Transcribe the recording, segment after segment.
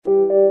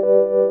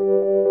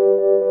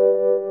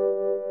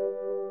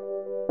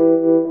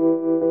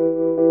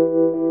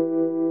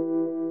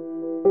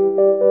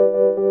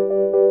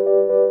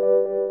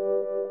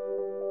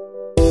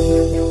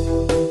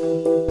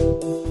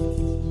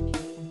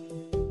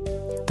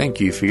Thank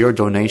you for your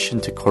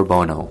donation to Cor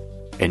Bono,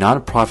 a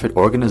non-profit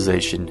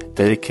organization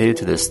dedicated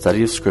to the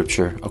study of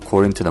Scripture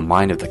according to the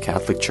mind of the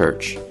Catholic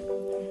Church.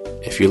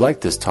 If you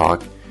like this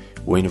talk,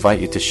 we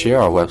invite you to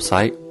share our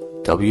website,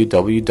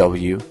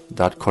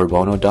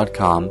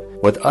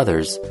 www.corbono.com, with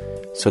others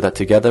so that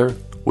together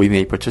we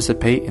may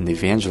participate in the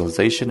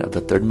evangelization of the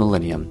third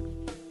millennium.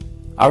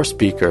 Our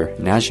speaker,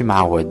 Najim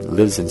Awad,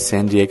 lives in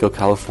San Diego,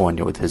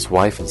 California with his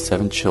wife and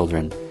 7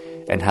 children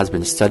and has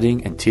been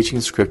studying and teaching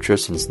Scripture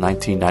since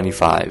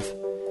 1995.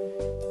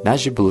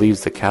 Najim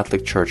believes the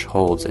Catholic Church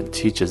holds and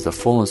teaches the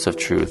fullness of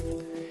truth,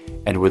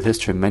 and with his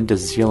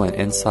tremendous zeal and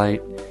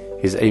insight,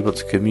 he is able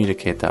to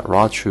communicate that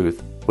raw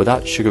truth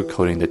without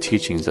sugarcoating the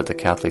teachings of the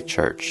Catholic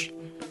Church.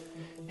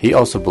 He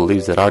also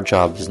believes that our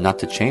job is not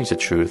to change the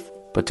truth,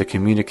 but to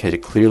communicate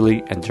it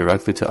clearly and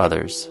directly to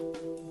others.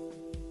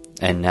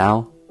 And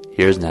now,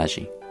 here's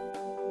Najim.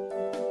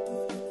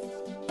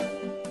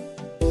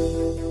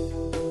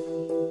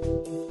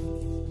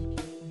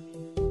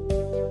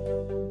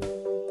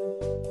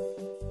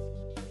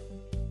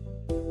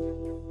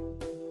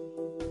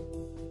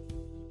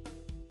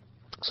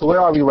 So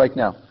where are we right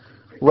now?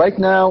 Right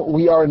now,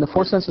 we are in the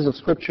 4 senses of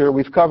Scripture.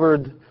 We've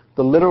covered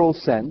the literal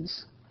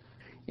sense.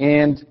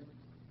 And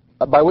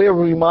by way of a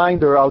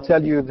reminder, I'll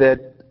tell you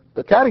that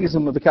the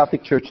Catechism of the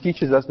Catholic Church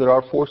teaches us there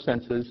are 4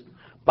 senses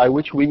by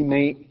which we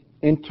may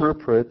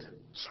interpret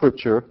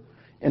Scripture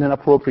in an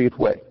appropriate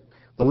way.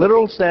 The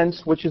literal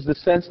sense, which is the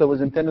sense that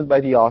was intended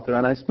by the author,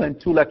 and I spent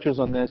 2 lectures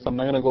on this, I'm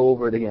not going to go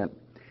over it again.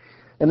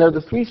 And there are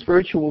the 3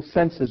 spiritual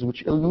senses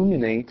which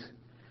illuminate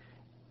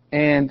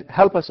and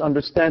help us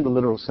understand the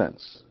literal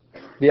sense.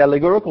 The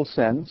allegorical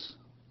sense,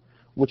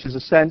 which is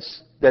a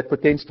sense that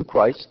pertains to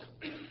Christ.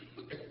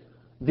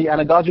 The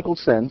anagogical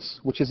sense,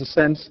 which is a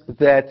sense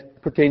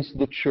that pertains to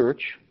the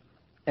Church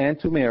and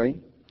to Mary.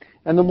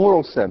 And the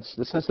moral sense,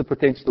 the sense that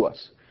pertains to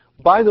us.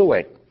 By the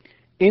way,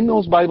 in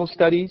those Bible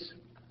studies,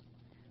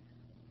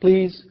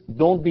 please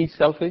don't be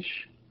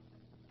selfish.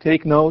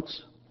 Take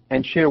notes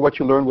and share what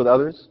you learn with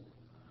others.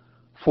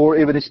 For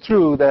if it is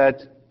true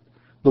that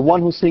the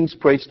one who sings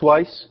prays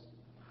twice,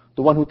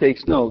 the one who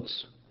takes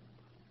notes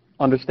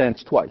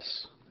understands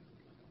twice.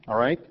 All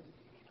right?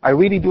 I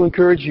really do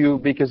encourage you,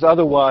 because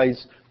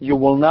otherwise you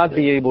will not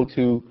be able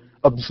to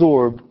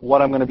absorb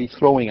what I'm going to be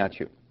throwing at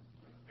you.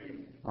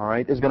 All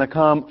right? It's going to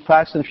come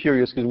fast and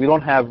furious because we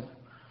don't have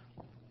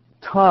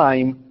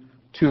time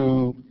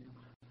to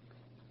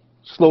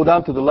slow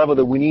down to the level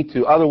that we need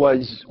to.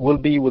 Otherwise, we'll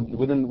be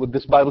with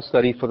this Bible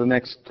study for the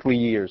next 3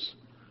 years.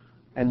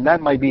 And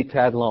that might be a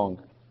tad long.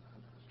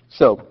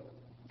 So,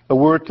 a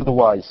word to the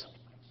wise.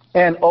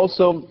 And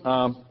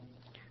also,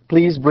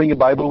 please bring a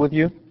Bible with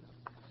you.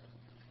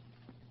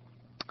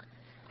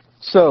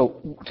 So,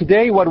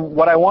 today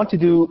what I want to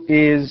do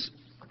is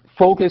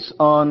focus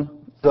on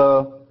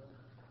the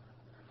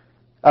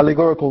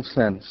allegorical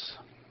sense.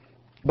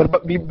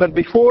 But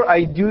before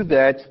I do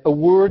that, a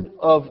word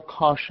of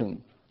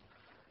caution.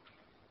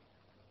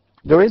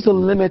 There is a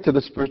limit to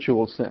the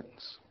spiritual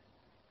sense.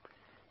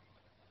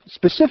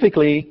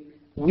 Specifically,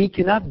 we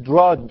cannot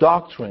draw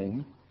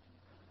doctrine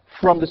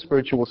from the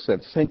spiritual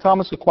sense. St.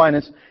 Thomas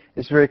Aquinas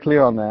is very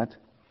clear on that.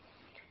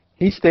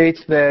 He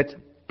states that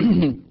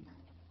the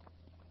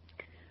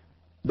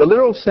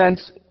literal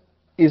sense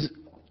is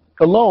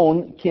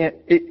alone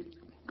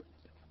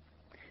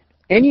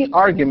any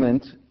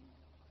argument,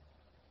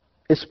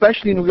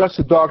 especially in regards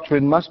to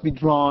doctrine, must be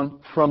drawn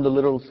from the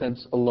literal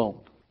sense alone.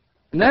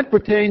 And that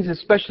pertains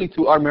especially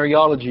to our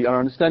Mariology, our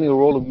understanding of the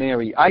role of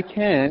Mary. I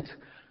can't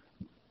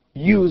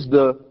use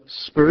the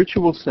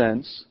spiritual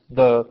sense,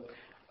 the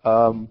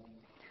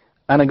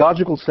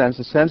anagogical sense,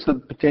 the sense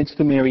that pertains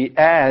to Mary,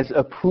 as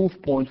a proof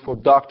point for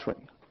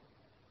doctrine.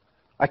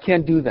 I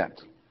can't do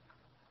that.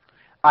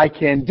 I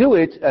can do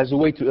it as a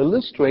way to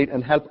illustrate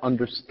and help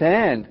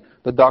understand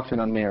the doctrine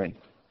on Mary.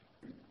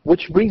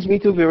 Which brings me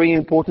to a very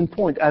important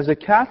point. As a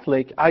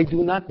Catholic, I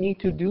do not need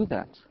to do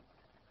that.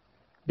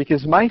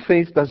 Because my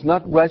faith does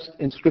not rest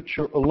in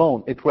Scripture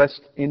alone. It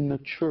rests in the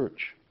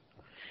Church.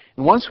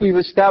 And once we've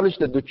established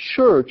that the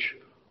Church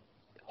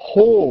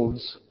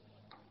holds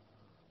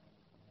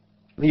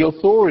the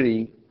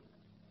authority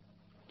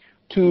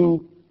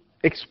to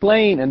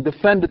explain and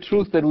defend the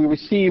truth that we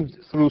received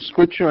through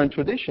Scripture and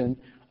tradition,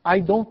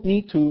 I don't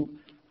need to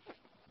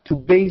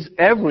base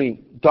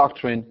every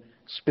doctrine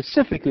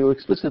specifically or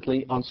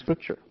explicitly on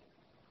Scripture.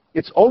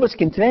 It's always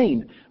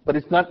contained, but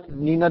it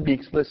need not be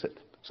explicit.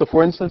 So,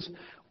 for instance,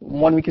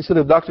 when we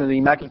consider the doctrine of the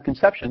Immaculate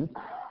Conception,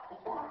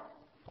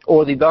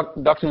 or the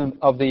doctrine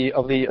of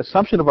the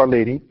Assumption of Our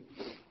Lady,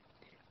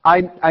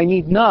 I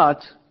need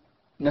not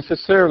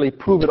necessarily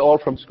prove it all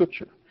from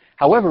Scripture.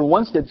 However,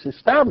 once it's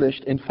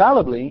established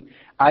infallibly,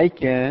 I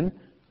can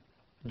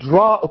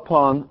draw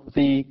upon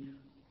the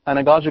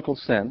anagogical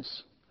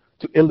sense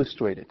to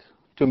illustrate it,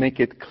 to make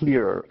it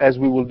clearer, as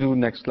we will do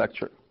next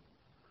lecture.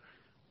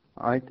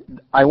 All right?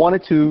 I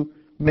wanted to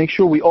make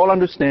sure we all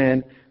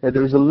understand that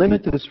there is a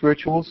limit to the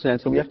spiritual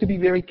sense, and we have to be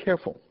very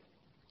careful.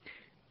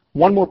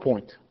 One more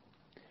point.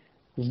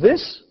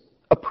 This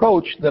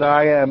approach that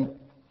I am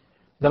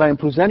that I am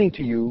presenting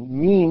to you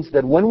means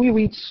that when we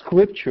read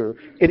Scripture,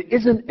 it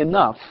isn't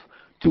enough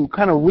to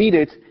kind of read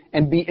it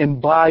and be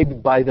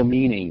imbibed by the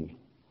meaning.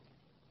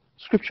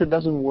 Scripture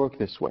doesn't work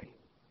this way.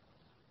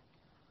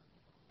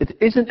 It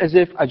isn't as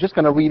if I'm just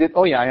going to read it,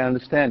 oh yeah, I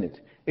understand it.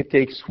 It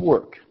takes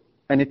work.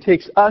 And it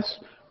takes us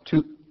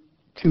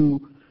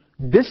to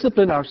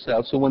discipline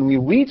ourselves so when we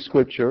read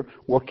Scripture,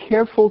 we're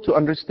careful to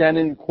understand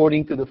it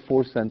according to the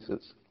four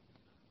senses.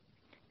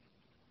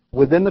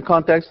 Within the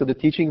context of the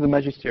teaching of the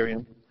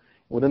magisterium,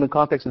 within the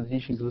context of the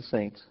teachings of the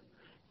saints,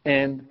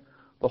 and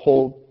the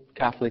whole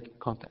Catholic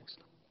context.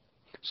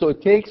 So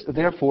it takes,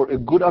 therefore, a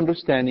good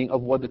understanding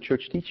of what the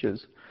Church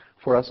teaches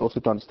for us also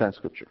to understand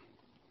Scripture.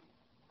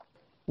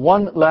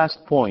 One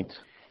last point.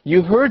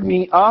 You've heard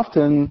me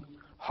often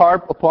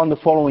harp upon the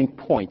following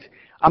point.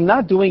 I'm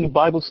not doing a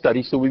Bible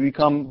study so we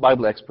become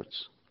Bible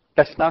experts.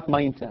 That's not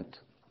my intent.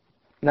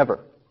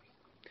 Never.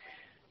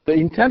 The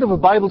intent of a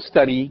Bible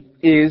study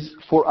is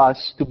for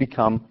us to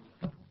become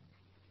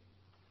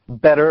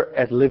better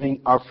at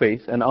living our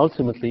faith and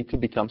ultimately to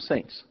become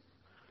saints.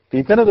 The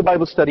intent of the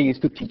Bible study is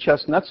to teach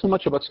us not so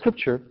much about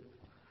Scripture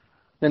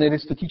than it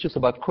is to teach us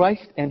about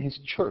Christ and His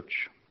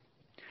church.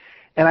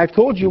 And I've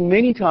told you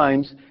many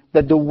times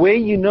that the way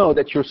you know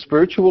that your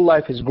spiritual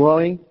life is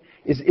growing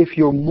is if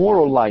your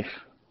moral life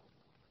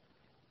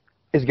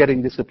is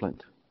getting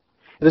disciplined.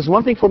 It is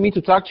one thing for me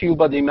to talk to you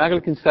about the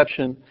Immaculate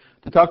Conception,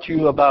 to talk to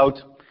you about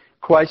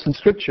Christ and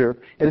Scripture.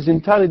 It is an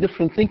entirely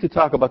different thing to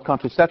talk about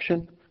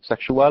contraception,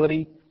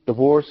 sexuality,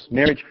 divorce,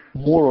 marriage,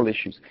 moral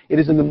issues. It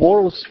is in the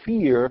moral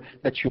sphere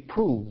that you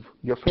prove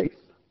your faith.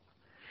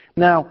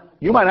 Now,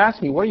 you might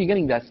ask me, where are you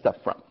getting that stuff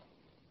from?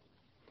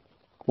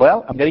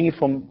 Well, I'm getting it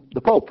from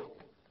the Pope.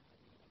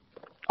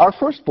 Our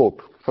first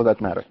Pope, for that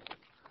matter,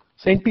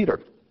 St. Peter.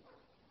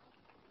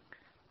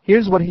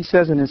 Here's what he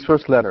says in his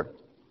first letter.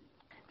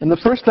 In the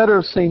first letter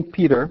of St.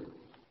 Peter,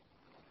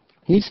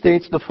 he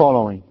states the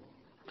following.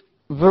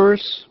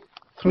 Verse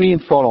 3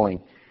 and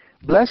following.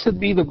 Blessed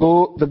be the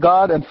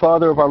God and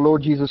Father of our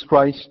Lord Jesus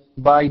Christ.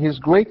 By His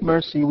great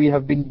mercy we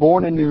have been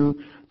born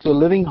anew to a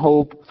living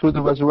hope through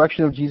the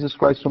resurrection of Jesus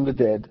Christ from the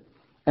dead,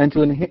 and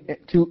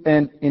to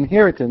an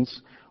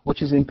inheritance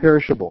which is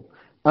imperishable,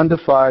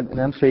 undefiled and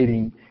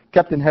unfading,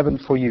 kept in heaven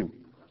for you.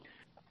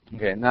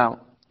 Okay, now,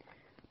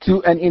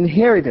 to an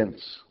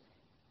inheritance.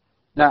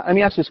 Now, let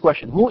me ask this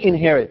question. Who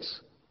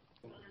inherits?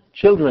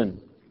 Children.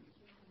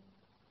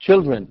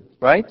 Children,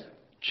 right?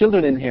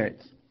 Children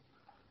inherit.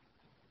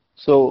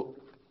 So,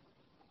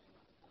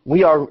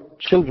 we are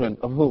children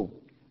of who?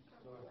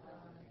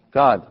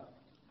 God.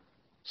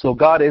 So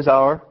God is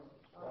our?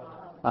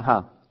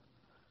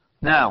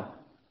 Now,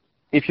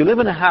 if you live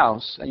in a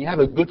house and you have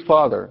a good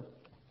father,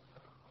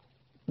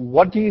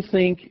 what do you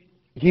think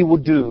he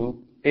would do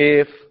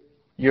if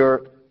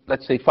you're,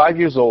 let's say, 5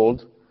 years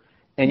old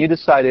and you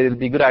decided it would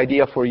be a good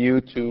idea for you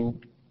to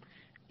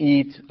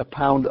eat a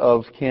pound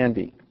of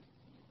candy?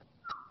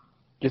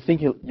 Do you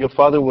think your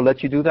father will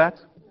let you do that?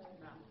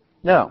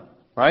 No,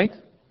 right?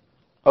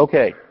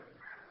 Okay.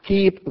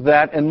 Keep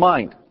that in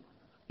mind.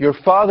 Your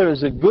father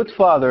is a good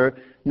father,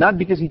 not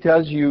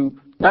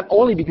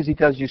only because he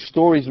tells you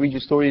stories, reads you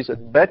stories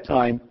at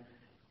bedtime.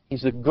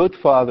 He's a good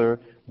father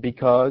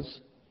because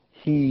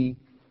he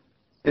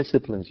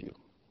disciplines you.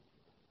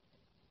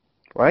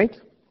 Right?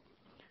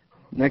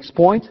 Next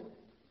point.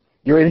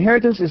 Your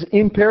inheritance is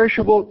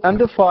imperishable,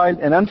 undefiled,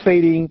 and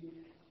unfading,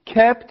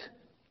 kept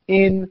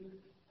in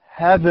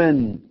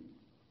heaven.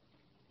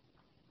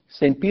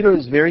 St. Peter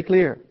is very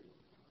clear.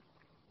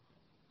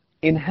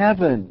 In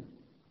heaven.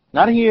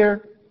 Not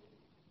here.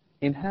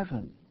 In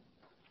heaven.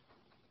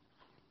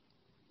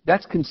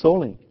 That's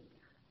consoling.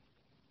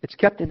 It's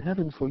kept in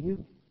heaven for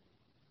you.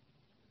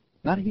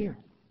 Not here.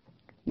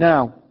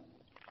 Now,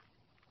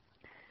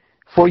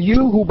 for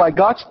you who by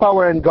God's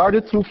power and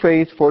guarded through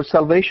faith for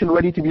salvation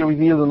ready to be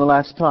revealed in the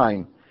last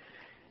time.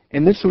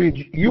 In this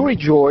you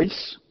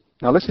rejoice.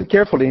 Now listen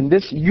carefully. In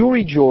this you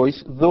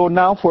rejoice, though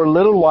now for a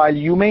little while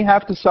you may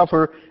have to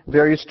suffer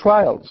various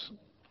trials.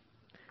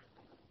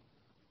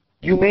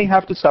 You may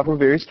have to suffer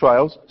various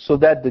trials so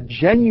that the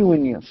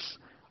genuineness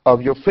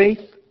of your faith,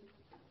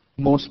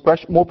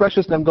 more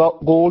precious than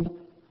gold,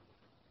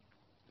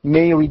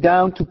 may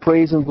redound to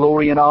praise and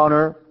glory and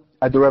honor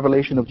at the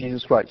revelation of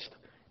Jesus Christ,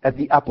 at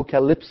the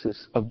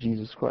apocalypsis of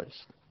Jesus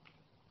Christ.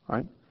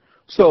 Right?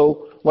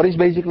 So, what he's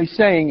basically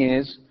saying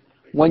is,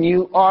 when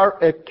you are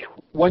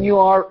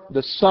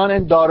the son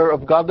and daughter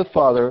of God the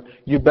Father,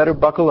 you better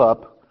buckle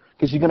up,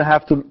 because you're going to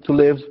have to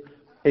live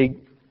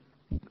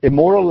a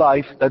moral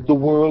life that the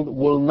world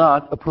will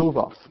not approve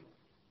of.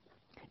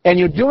 And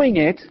you're doing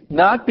it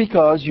not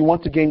because you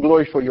want to gain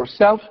glory for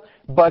yourself,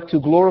 but to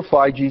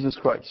glorify Jesus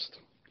Christ.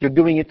 You're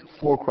doing it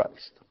for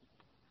Christ.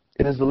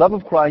 It is the love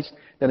of Christ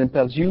that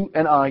impels you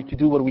and I to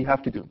do what we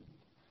have to do.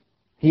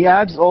 He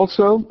adds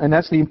also, and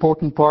that's the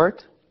important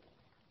part,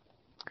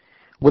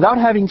 without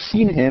having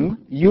seen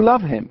Him, you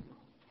love Him.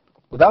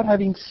 Without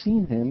having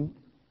seen Him,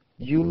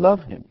 you love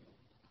Him.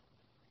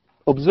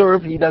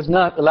 Observe, he does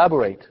not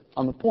elaborate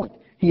on the point.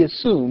 He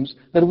assumes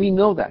that we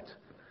know that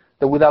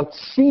without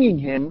seeing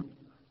Him,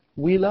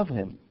 we love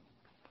Him.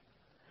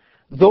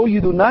 Though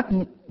you do not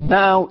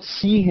now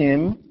see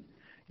Him,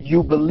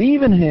 you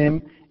believe in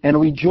Him and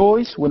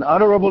rejoice with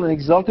honorable and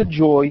exalted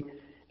joy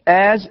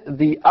as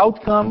the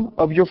outcome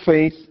of your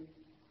faith.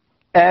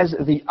 As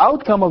the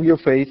outcome of your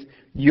faith,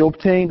 you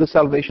obtain the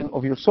salvation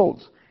of your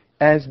souls.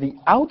 As the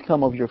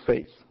outcome of your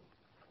faith,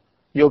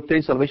 you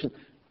obtain salvation.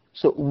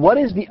 So what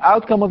is the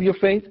outcome of your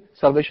faith?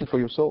 Salvation for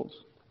your souls.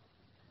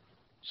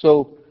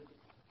 So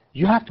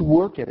you have to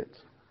work at it.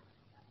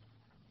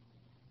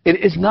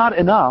 It is not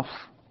enough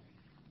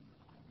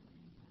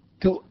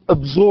to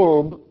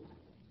absorb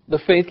the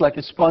faith like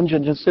a sponge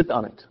and just sit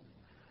on it.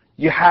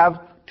 You have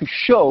to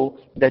show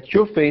that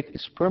your faith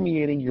is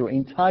permeating your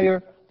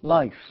entire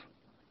life.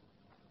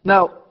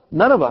 Now,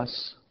 none of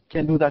us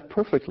can do that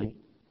perfectly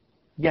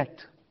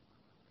yet.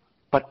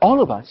 But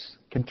all of us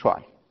can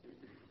try.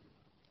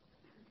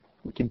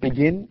 We can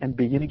begin and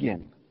begin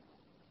again.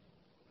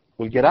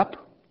 We'll get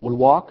up, we'll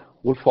walk,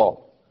 we'll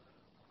fall.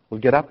 We'll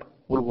get up,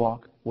 we'll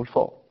walk, we'll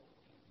fall.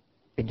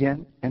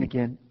 Again and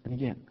again and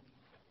again.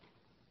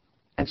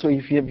 And so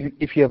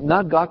if you have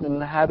not gotten in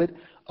the habit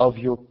of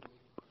your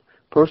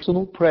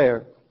personal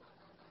prayer,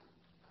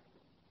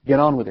 get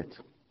on with it.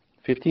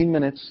 15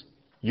 minutes,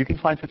 you can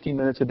find 15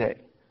 minutes a day.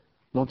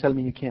 Don't tell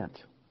me you can't.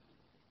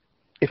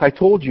 If I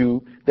told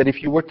you that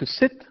if you were to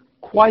sit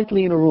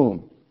quietly in a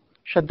room,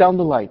 shut down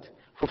the light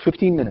for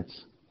 15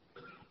 minutes,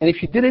 and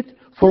if you did it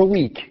for a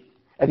week,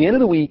 at the end of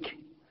the week,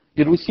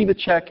 you'd receive a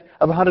check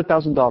of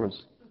 $100,000,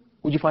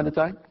 would you find the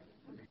time?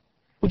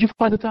 Would you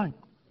find the time?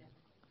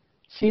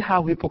 See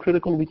how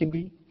hypocritical we can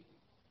be?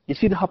 You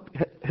see the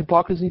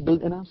hypocrisy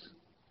built in us?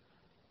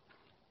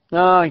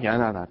 No, yeah,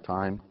 not that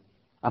time.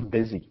 I'm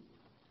busy.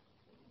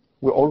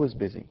 We're always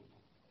busy.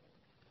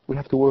 We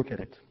have to work at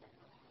it.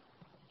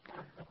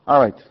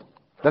 All right,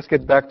 let's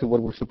get back to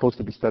what we're supposed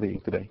to be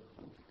studying today.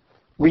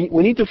 We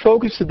need to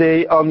focus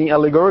today on the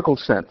allegorical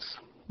sense,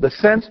 the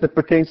sense that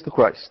pertains to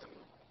Christ.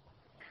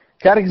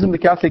 Catechism of the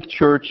Catholic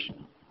Church,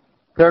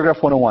 paragraph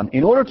 101.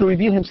 In order to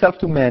reveal Himself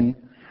to men,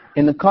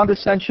 in the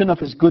condescension of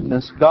His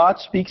goodness, God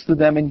speaks to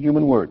them in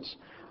human words.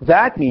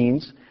 That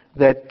means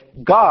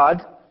that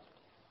God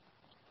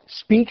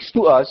speaks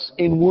to us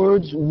in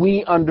words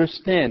we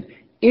understand.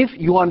 If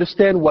you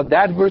understand what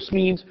that verse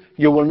means,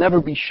 you will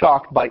never be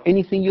shocked by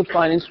anything you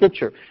find in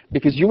Scripture,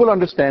 because you will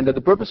understand that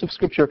the purpose of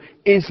Scripture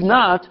is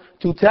not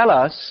to tell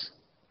us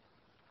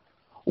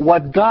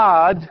what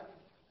God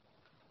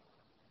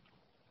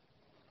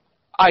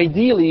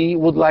ideally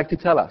would like to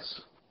tell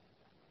us.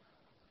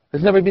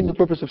 It's never been the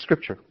purpose of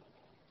Scripture.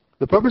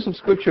 The purpose of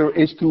Scripture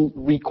is to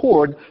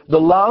record the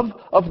love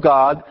of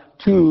God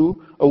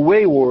to a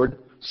wayward,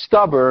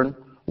 stubborn,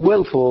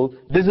 willful,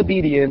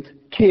 disobedient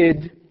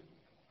kid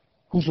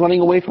who's running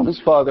away from his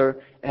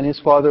father, and his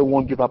father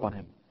won't give up on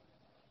him.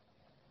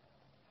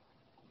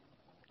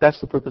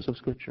 That's the purpose of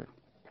Scripture.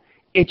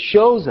 It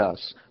shows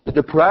us the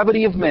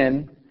depravity of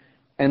men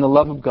and the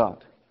love of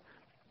God.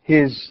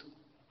 His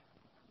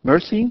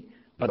mercy,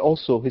 but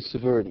also His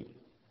severity.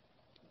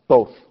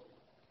 Both.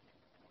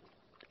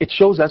 It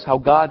shows us how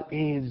God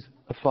is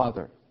a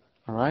Father.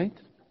 All right?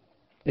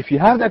 If you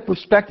have that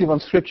perspective on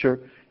Scripture,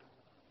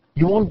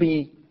 you won't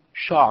be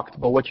shocked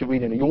by what you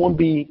read in it. You won't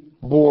be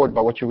bored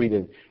by what you read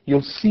in it.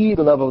 You'll see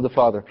the love of the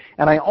Father.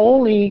 And I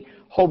only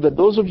hope that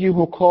those of you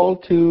who are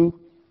called to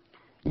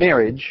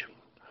marriage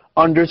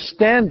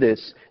understand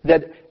this,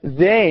 that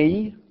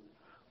they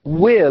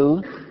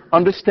will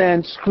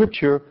understand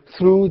Scripture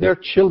through their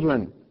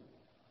children.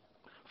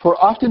 For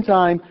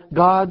oftentimes,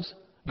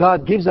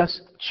 God gives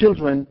us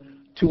children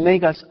to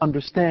make us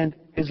understand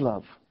His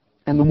love.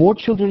 And the more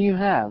children you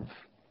have,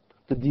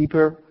 the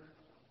deeper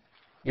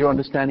your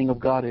understanding of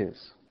God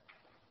is.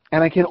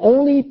 And I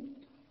only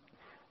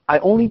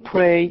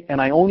pray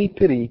and I only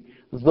pity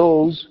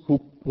those who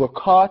were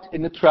caught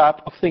in the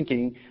trap of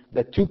thinking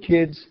that 2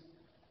 kids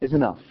is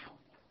enough.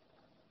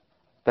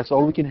 That's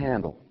all we can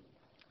handle.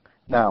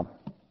 Now,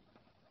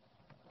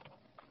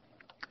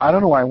 I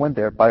don't know why I went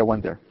there, but I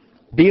went there.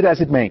 Be it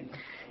as it may.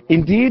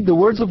 Indeed, the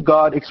words of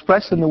God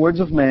expressed in the words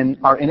of men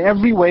are in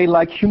every way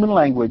like human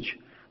language,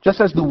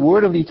 just as the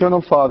word of the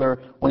Eternal Father,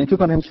 when He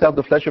took on Himself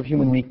the flesh of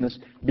human weakness,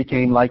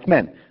 became like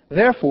men.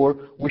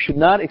 Therefore, we should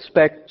not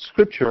expect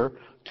Scripture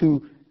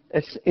to,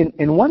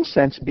 in one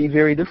sense, be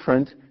very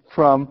different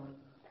from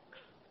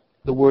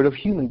the word of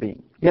human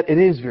being. Yet it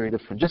is very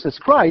different. Just as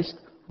Christ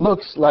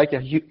looks like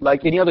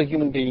any other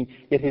human being,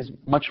 it is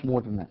much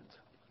more than that.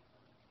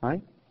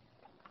 Right?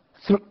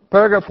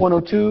 Paragraph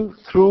 102,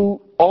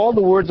 through all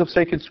the words of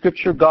sacred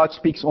Scripture, God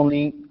speaks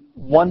only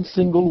one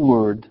single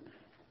word,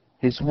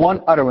 His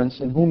one utterance,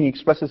 in whom He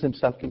expresses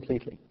Himself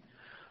completely.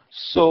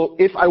 So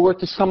if I were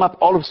to sum up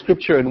all of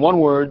Scripture in one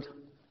word,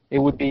 it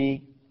would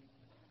be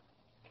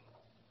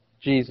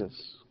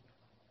Jesus.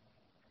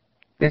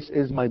 This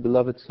is my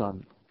beloved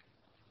Son.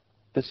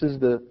 This is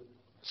the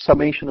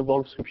summation of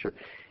all of Scripture.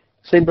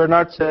 St.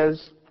 Bernard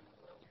says,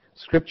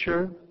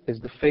 Scripture is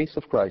the face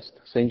of Christ.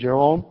 St.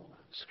 Jerome,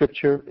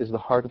 Scripture is the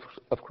heart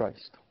of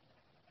Christ.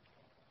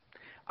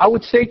 I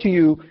would say to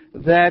you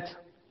that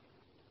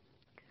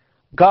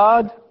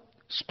God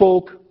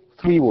spoke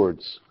 3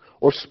 words,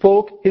 or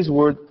spoke His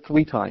word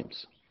 3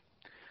 times.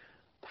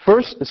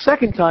 The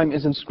second time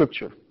is in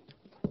Scripture.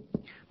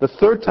 The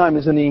third time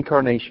is in the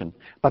Incarnation.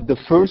 But the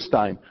first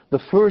time, the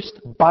first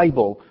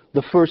Bible,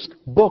 the first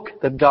book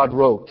that God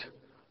wrote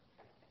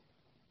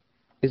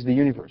is the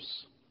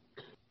universe.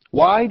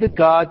 Why did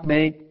God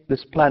make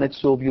this planet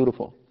so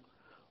beautiful?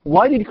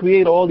 Why did He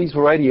create all these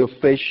variety of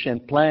fish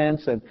and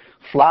plants and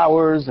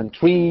flowers and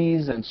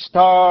trees and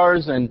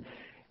stars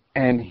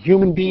and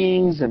human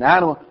beings and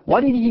animals?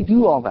 Why did He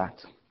do all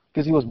that?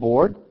 Because He was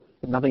bored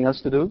with nothing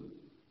else to do?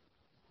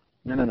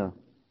 No.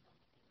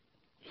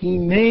 He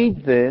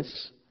made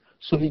this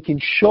so He can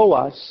show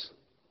us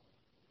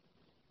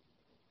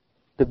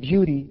the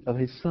beauty of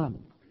His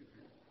Son.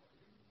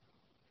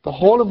 The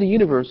whole of the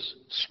universe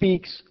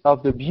speaks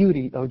of the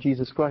beauty of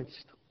Jesus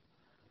Christ.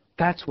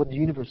 That's what the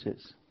universe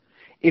is.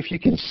 If you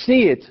can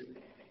see it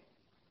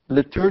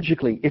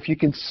liturgically, if you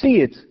can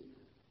see it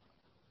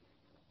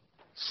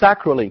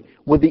sacrally,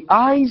 with the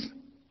eyes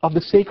of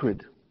the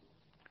sacred,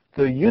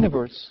 the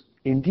universe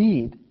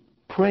indeed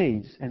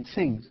prays and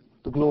sings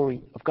the glory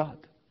of God.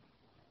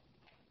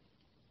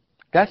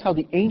 That's how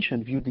the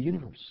ancient viewed the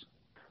universe.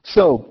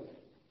 So,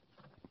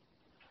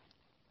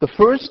 the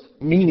first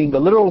meaning, the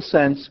literal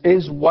sense,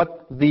 is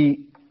what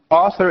the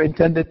author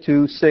intended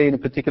to say in a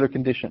particular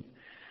condition.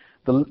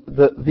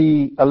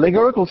 The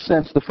allegorical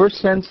sense, the first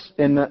sense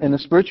in a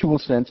spiritual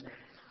sense,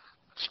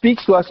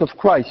 speaks to us of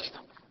Christ.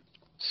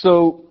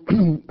 So,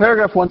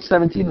 paragraph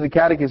 117 of the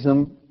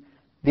Catechism,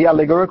 the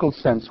allegorical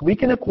sense. We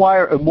can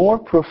acquire a more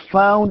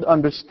profound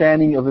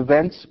understanding of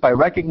events by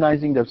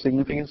recognizing their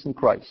significance in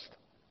Christ.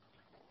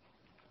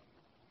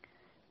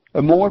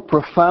 A more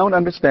profound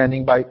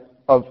understanding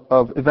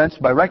of events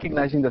by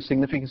recognizing their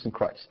significance in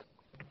Christ.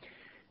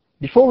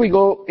 Before we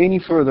go any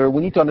further,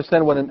 we need to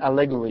understand what an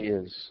allegory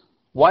is.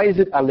 Why is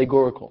it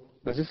allegorical?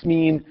 Does this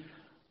mean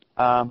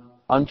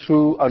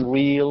untrue,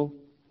 unreal,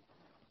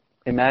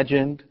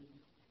 imagined?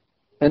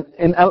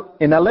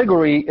 An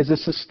allegory is a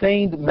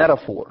sustained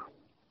metaphor.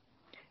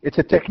 It's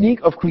a technique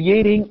of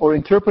creating or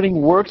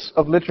interpreting works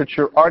of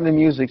literature, art, and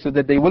music so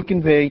that they will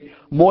convey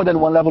more than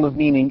one level of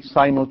meaning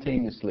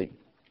simultaneously.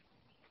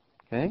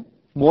 Okay?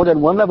 More than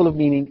one level of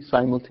meaning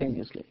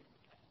simultaneously.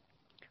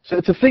 So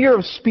it's a figure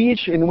of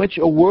speech in which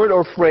a word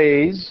or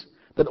phrase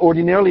that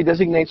ordinarily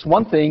designates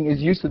one thing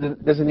is used to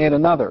designate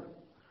another.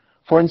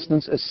 For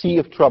instance, a sea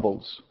of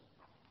troubles.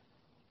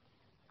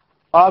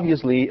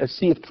 Obviously, a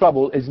sea of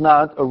trouble is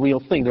not a real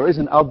thing. There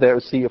isn't out there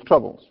a sea of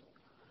troubles.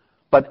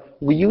 But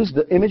we use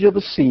the image of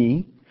a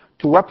sea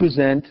to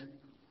represent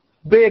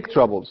big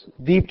troubles,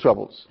 deep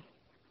troubles.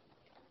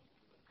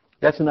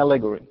 That's an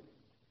allegory.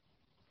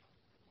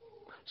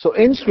 So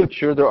in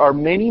Scripture, there are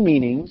many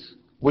meanings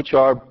which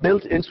are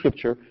built in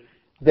Scripture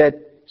that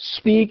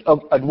speak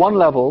of, at one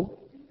level,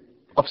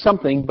 of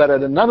something, but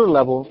at another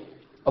level,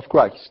 of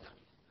Christ.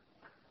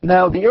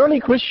 Now, the early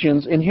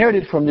Christians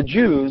inherited from the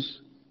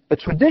Jews a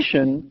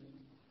tradition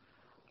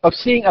of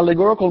seeing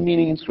allegorical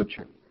meaning in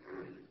Scripture.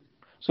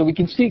 So we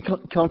can see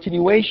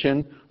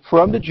continuation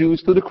from the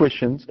Jews to the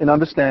Christians in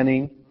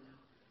understanding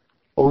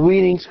or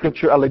reading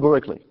Scripture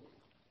allegorically.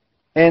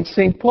 And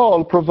St.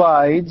 Paul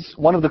provides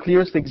one of the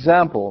clearest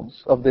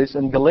examples of this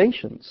in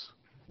Galatians.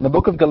 In the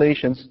book of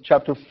Galatians,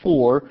 chapter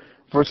 4,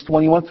 verse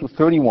 21 through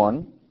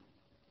 31,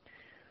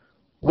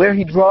 where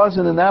he draws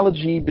an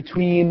analogy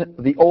between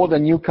the Old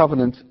and New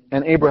Covenant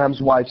and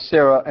Abraham's wife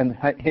Sarah and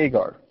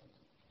Hagar.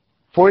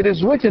 For it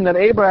is written that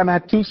Abraham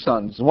had 2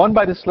 sons, one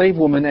by the slave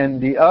woman and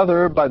the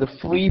other by the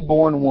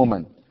freeborn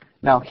woman.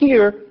 Now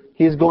here,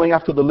 he is going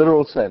after the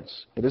literal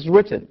sense. It is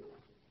written.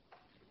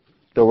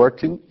 There were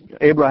 2.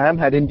 Abraham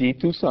had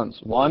indeed 2 sons,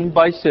 one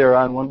by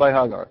Sarah and one by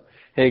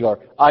Hagar,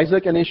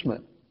 Isaac and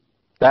Ishmael.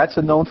 That's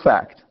a known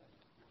fact.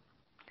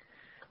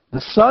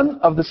 The son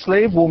of the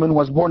slave woman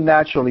was born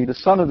naturally, the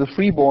son of the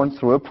freeborn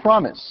through a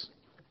promise.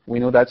 We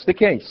know that's the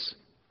case.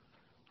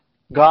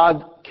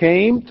 God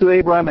came to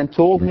Abraham and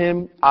told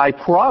him, I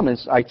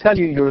promise, I tell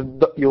you,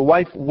 your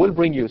wife will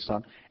bring you a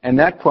son. And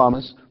that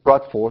promise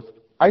brought forth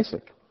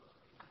Isaac.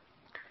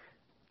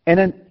 And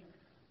then,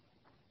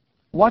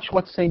 watch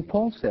what St.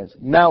 Paul says.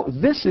 Now,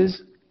 this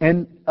is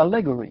an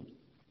allegory.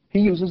 He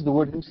uses the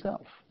word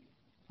himself.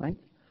 Right?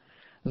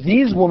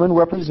 These women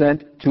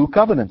represent 2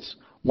 covenants.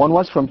 One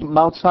was from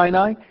Mount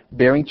Sinai,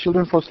 bearing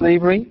children for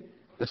slavery.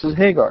 This is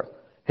Hagar.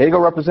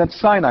 Hagar represents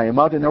Sinai, a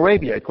mountain in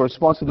Arabia. It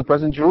corresponds to the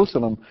present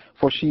Jerusalem,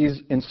 for she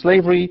is in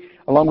slavery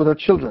along with her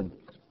children.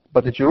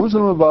 But the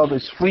Jerusalem above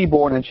is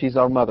freeborn, and she's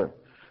our mother.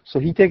 So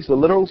he takes the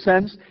literal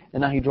sense,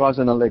 and now he draws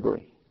an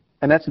allegory.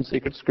 And that's in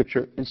sacred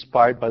scripture,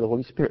 inspired by the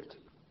Holy Spirit.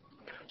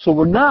 So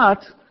we're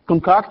not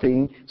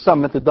concocting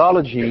some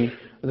methodology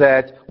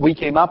that we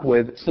came up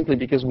with simply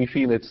because we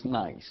feel it's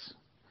nice.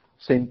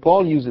 St.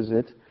 Paul uses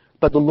it,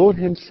 but the Lord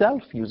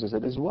himself uses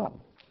it as well.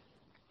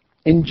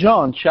 In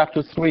John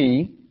chapter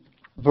 3,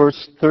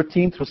 verse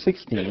 13 through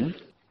 16,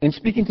 in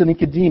speaking to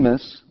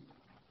Nicodemus,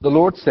 the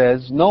Lord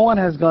says, "No one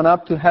has gone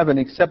up to heaven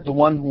except the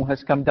one who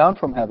has come down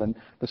from heaven,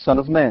 the Son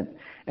of Man.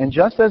 And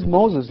just as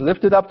Moses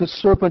lifted up the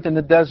serpent in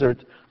the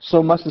desert,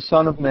 so must the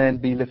Son of Man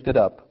be lifted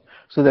up,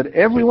 so that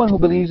everyone who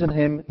believes in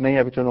him may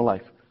have eternal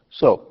life."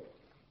 So,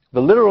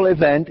 the literal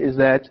event is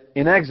that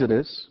in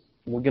Exodus,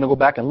 we're going to go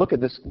back and look at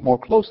this more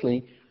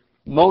closely,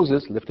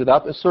 Moses lifted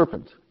up a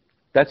serpent.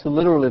 That's the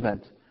literal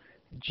event.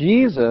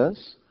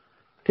 Jesus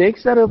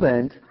takes that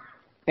event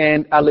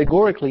and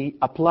allegorically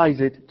applies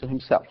it to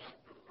himself.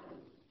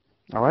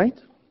 All right?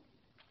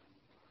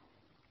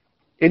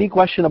 Any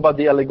question about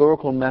the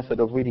allegorical method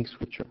of reading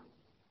Scripture?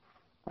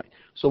 Right.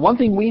 So one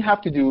thing we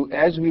have to do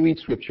as we read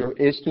Scripture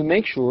is to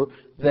make sure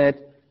that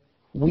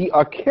we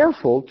are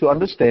careful to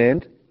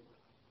understand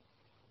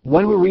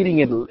when we're reading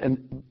it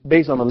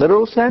based on a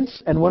literal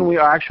sense and when we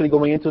are actually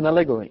going into an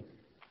allegory.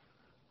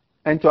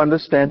 And to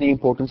understand the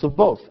importance of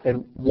both.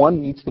 And one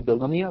needs to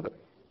build on the other.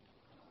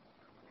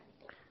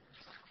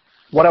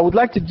 What I would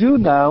like to do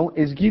now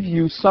is give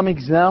you some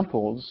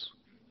examples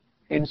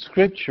in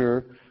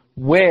Scripture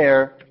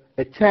where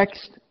a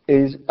text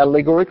is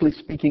allegorically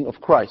speaking of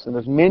Christ. And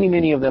there's many,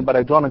 many of them, but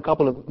I've drawn a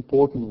couple of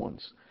important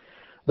ones.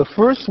 The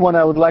first one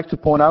I would like to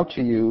point out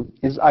to you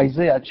is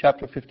Isaiah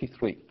chapter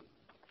 53.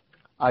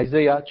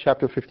 Isaiah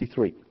chapter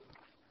 53.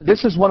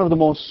 This is one of the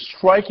most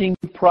striking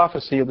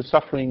prophecy of the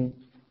suffering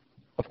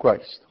of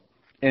Christ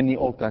in the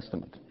Old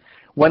Testament.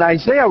 When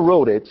Isaiah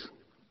wrote it,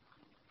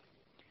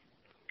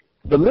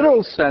 the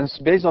literal sense,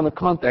 based on the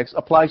context,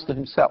 applies to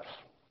himself.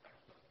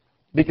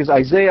 Because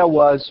Isaiah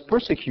was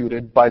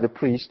persecuted by the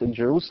priest in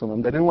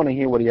Jerusalem. They didn't want to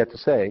hear what he had to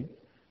say.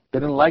 They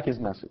didn't like his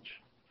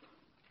message.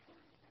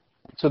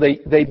 So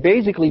they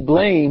basically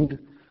blamed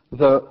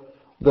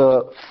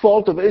the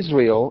fault of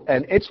Israel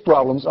and its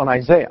problems on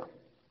Isaiah.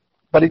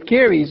 But it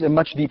carries a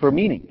much deeper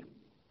meaning.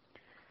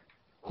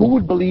 Who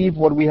would believe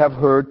what we have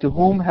heard? To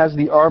whom has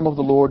the arm of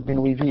the Lord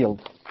been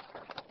revealed?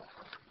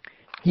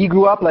 He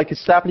grew up like a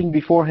sapling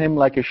before him,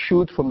 like a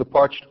shoot from the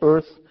parched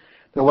earth.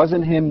 There was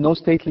in him no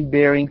stately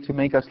bearing to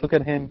make us look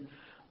at him,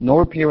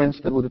 nor appearance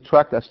that would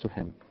attract us to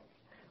him.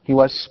 He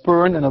was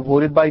spurned and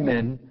avoided by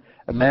men,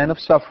 a man of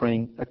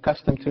suffering,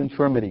 accustomed to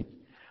infirmity,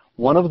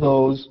 one of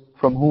those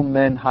from whom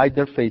men hide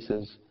their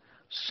faces,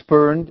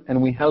 spurned,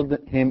 and we held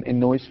him in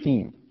no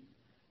esteem.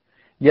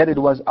 Yet it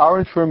was our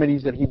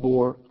infirmities that he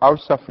bore, our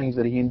sufferings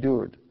that he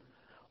endured,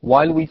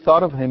 while we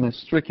thought of him as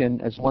stricken,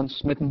 as one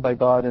smitten by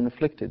God and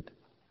afflicted.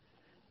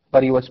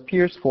 But he was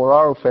pierced for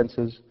our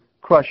offenses,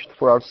 crushed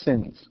for our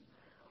sins.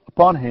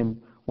 Upon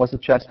him was the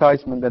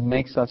chastisement that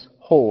makes us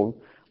whole.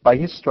 By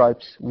his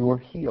stripes we were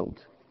healed.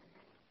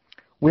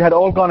 We had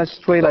all gone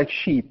astray like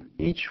sheep,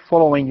 each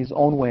following his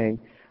own way,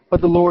 but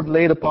the Lord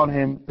laid upon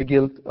him the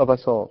guilt of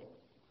us all.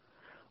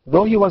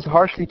 Though he was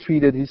harshly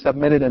treated, he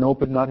submitted and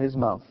opened not his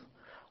mouth.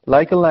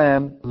 Like a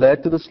lamb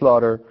led to the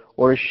slaughter,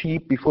 or a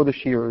sheep before the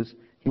shearers,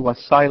 he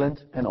was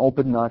silent and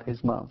opened not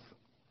his mouth.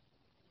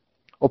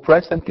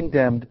 Oppressed and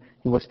condemned,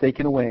 he was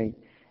taken away.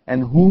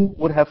 And who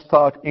would have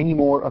thought any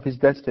more of his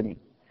destiny,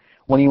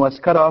 when he was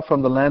cut off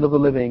from the land of the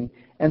living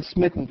and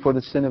smitten for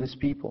the sin of his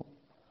people?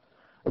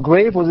 A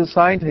grave was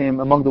assigned to him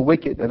among the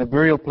wicked, and a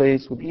burial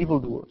place with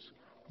evildoers,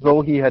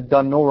 though he had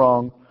done no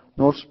wrong,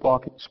 nor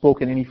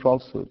spoken any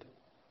falsehood.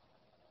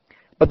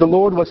 But the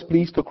Lord was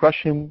pleased to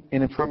crush him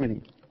in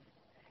infirmity.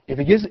 If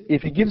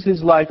he gives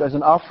his life as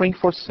an offering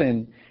for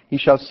sin, he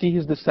shall see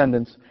his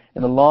descendants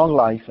in a long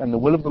life, and the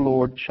will of the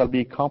Lord shall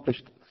be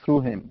accomplished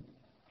through him.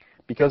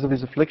 Because of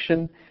his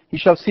affliction, he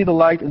shall see the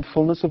light in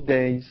fullness of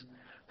days.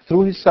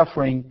 Through his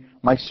suffering,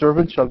 my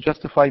servant shall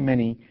justify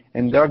many,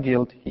 and their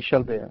guilt he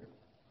shall bear.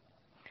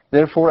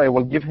 Therefore I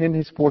will give him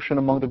his portion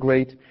among the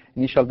great,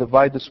 and he shall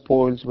divide the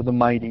spoils with the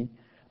mighty.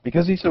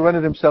 Because he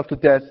surrendered himself to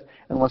death,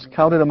 and was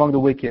counted among the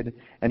wicked,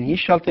 and he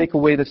shall take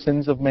away the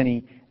sins of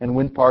many, and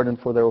win pardon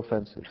for their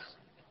offenses.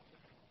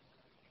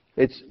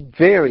 It's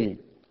very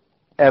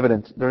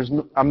evident.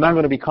 I'm not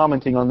going to be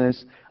commenting on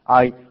this.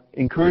 I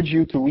encourage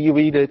you to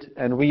reread it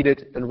and read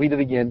it and read it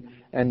again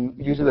and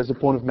use it as a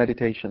point of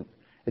meditation.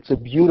 It's a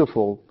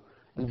beautiful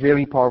and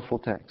very powerful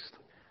text.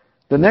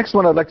 The next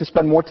one I'd like to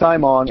spend more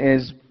time on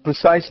is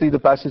precisely the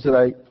passage that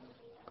I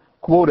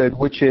quoted,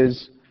 which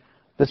is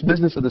this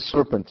business of the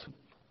serpent.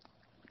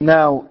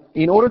 Now,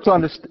 in order to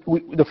understand,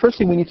 the first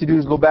thing we need to do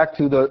is go back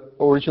to the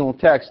original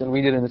text and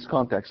read it in its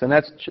context. And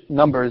that's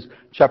Numbers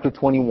chapter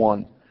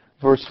 21,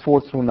 verse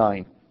 4 through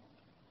 9.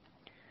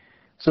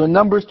 So in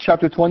Numbers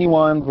chapter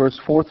 21, verse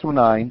 4 through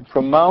 9,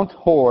 from Mount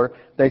Hor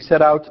they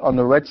set out on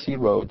the Red Sea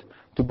road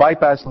to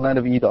bypass the land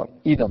of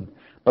Edom,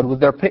 but with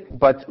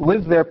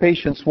their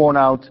patience worn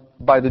out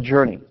by the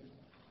journey.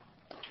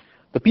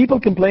 The people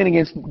complained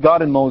against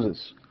God and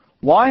Moses.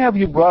 Why have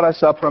you brought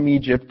us up from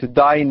Egypt to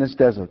die in this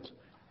desert,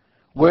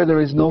 where there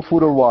is no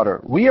food or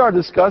water? We are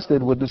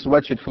disgusted with this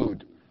wretched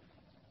food.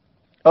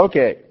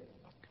 Okay,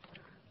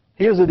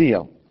 here's the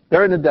deal.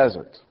 They're in the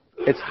desert.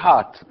 It's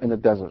hot in the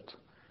desert.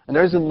 And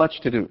there isn't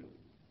much to do.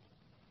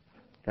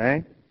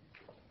 Okay?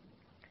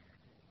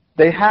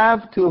 They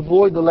have to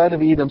avoid the land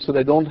of Edom so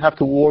they don't have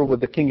to war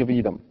with the king of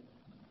Edom.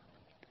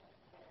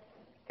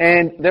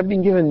 And they've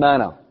been given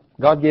manna.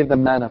 God gave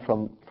them manna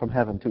from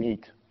heaven to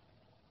eat.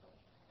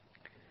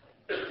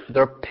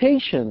 Their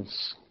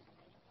patience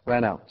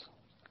ran out.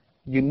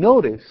 You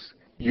notice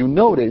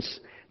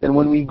that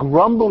when we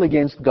grumble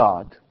against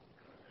God,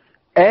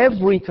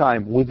 every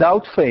time,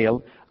 without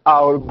fail,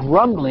 our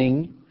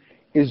grumbling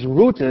is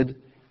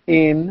rooted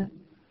in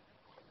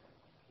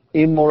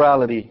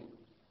immorality.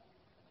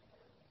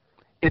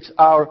 It's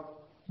our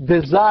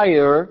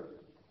desire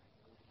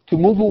to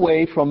move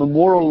away from a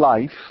moral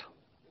life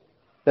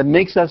that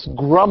makes us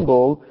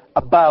grumble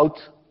about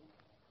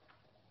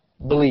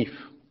belief.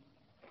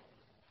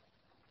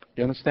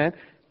 You understand?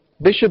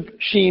 Bishop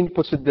Sheen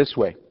puts it this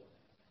way.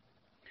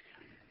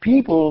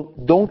 People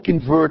don't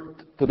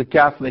convert to the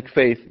Catholic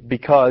faith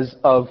because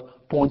of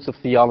points of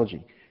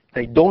theology.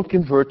 They don't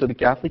convert to the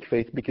Catholic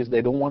faith because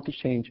they don't want to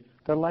change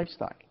their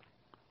lifestyle.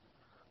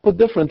 Put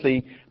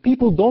differently,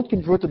 people don't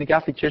convert to the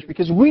Catholic Church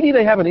because really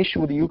they have an issue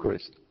with the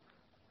Eucharist.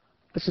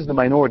 This is the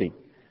minority.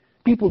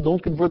 People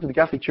don't convert to the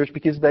Catholic Church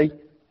because they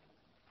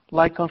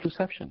like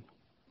contraception.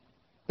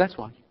 That's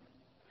why.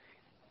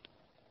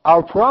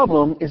 Our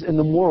problem is in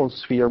the moral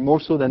sphere more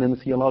so than in the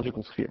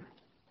theological sphere.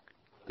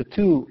 The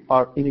two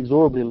are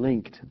inexorably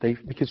linked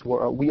because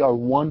we are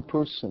one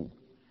person.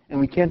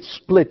 And we can't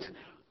split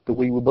the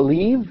way we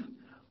believe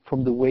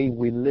from the way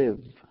we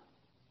live.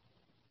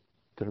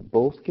 They're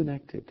both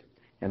connected.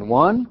 And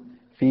one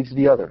feeds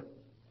the other.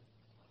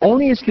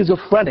 Only a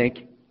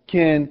schizophrenic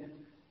can,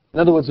 in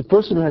other words, a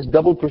person who has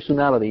double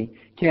personality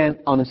can,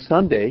 on a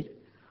Sunday,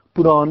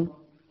 put on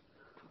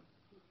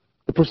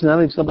the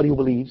personality of somebody who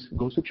believes,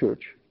 goes to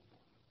church,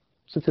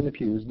 sits in the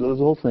pews, does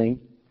the whole thing,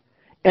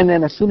 and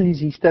then as soon as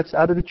he steps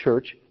out of the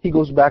church, he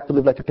goes back to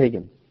live like a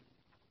pagan.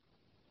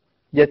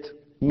 Yet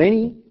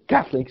many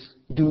Catholics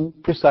do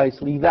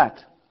precisely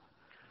that.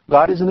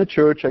 God is in the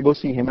church, I go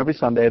see Him every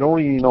Sunday, I don't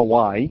really know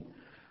why,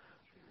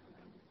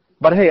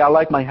 but hey, I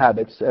like my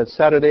habits.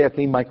 Saturday I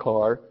clean my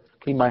car,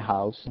 clean my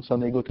house, and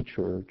Sunday I go to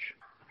church.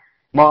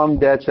 Mom,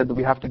 Dad said that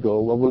we have to go,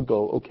 well we'll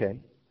go, okay.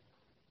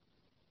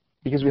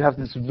 Because we have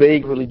this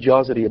vague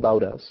religiosity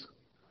about us.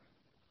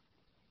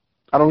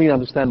 I don't really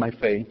understand my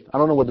faith. I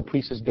don't know what the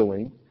priest is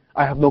doing.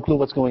 I have no clue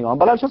what's going on,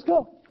 but I'll just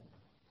go.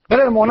 But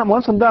then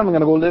once I'm done, I'm going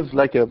to go live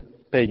like a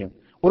pagan.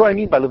 What do I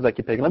mean by live like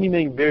a pagan? Let me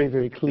make it very,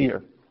 very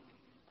clear.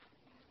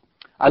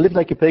 I live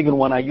like a pagan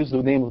when I use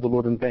the name of the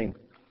Lord in vain.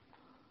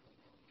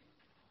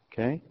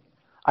 Okay?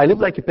 I live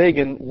like a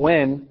pagan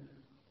when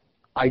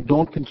I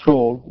don't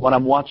control what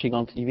I'm watching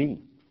on TV.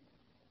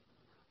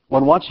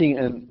 When watching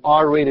an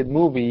R-rated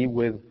movie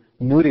with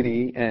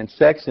nudity and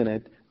sex in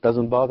it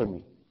doesn't bother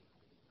me.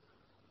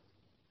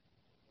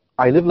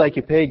 I live like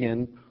a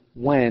pagan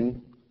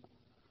when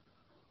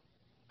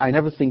I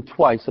never think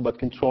twice about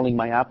controlling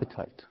my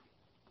appetite.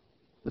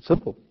 It's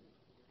simple.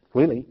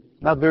 Really.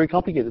 Not very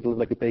complicated to live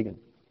like a pagan.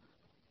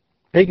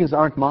 Pagans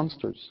aren't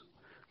monsters.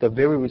 They're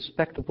very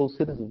respectable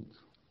citizens.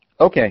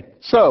 Okay,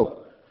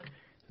 so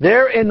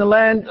they're in the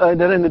land,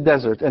 they're in the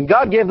desert, and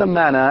God gave them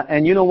manna,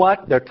 and you know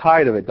what? They're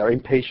tired of it. They're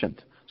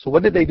impatient. So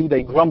what did they do?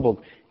 They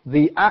grumbled.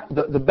 The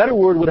better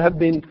word would have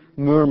been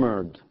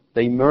murmured.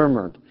 They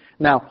murmured.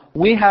 Now,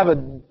 we have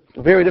a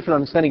very different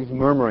understanding of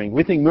murmuring.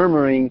 We think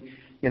murmuring,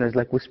 is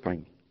like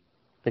whispering.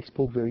 They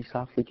spoke very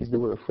softly because they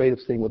were afraid of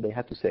saying what they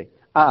had to say.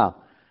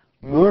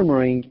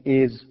 Murmuring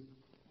is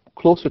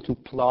closer to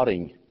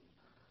plotting,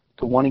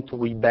 to wanting to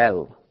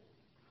rebel.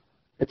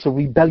 It's a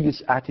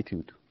rebellious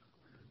attitude.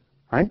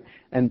 Right?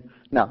 And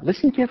now,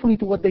 listen carefully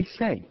to what they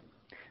say.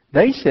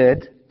 They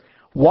said,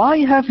 "Why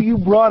have you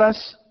brought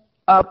us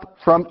up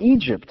from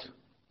Egypt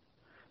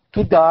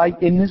to die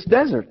in this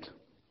desert?"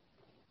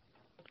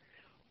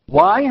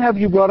 Why have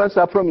you brought us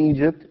up from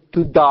Egypt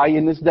to die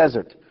in this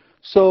desert?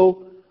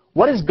 So,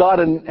 what is God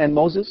and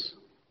Moses?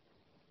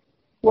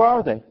 Where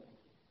are they?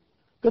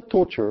 They're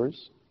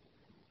torturers.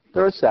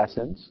 They're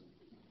assassins.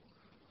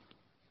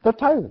 They're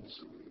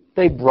tyrants.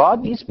 They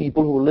brought these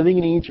people who were living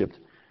in Egypt.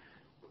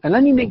 And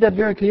let me make that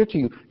very clear to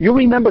you. You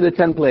remember the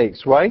 10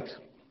 plagues, right?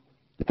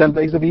 The 10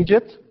 plagues of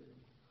Egypt?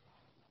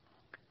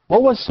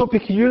 What was so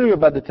peculiar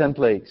about the 10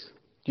 plagues?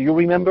 Do you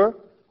remember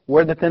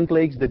where the 10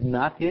 plagues did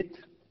not hit?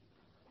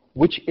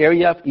 Which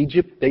area of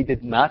Egypt they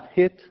did not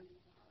hit?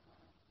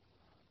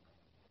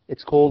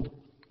 It's called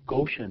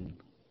Goshen.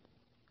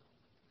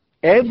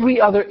 Every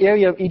other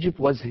area of Egypt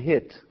was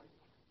hit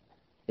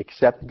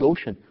except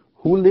Goshen.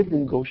 Who lived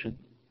in Goshen?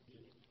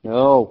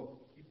 No,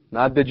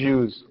 not the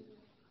Jews.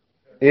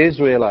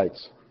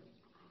 Israelites.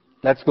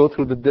 Let's go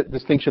through the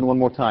distinction one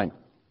more time.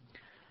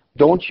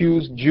 Don't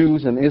use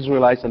Jews and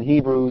Israelites and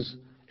Hebrews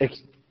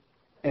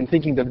and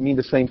thinking that mean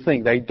the same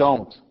thing. They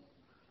don't.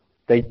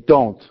 They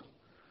don't.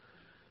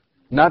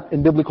 Not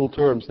in biblical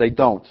terms, they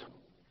don't.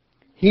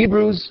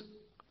 Hebrews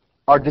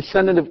are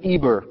descendant of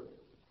Eber,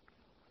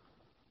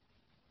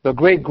 the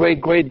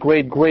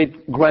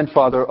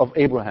great-great-great-great-great-grandfather of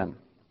Abraham.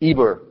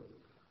 Eber.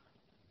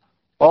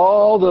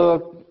 All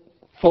the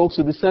folks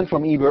who descend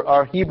from Eber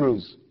are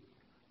Hebrews,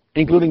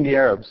 including the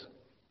Arabs.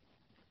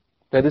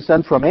 They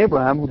descend from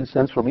Abraham, who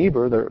descends from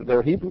Eber.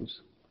 They're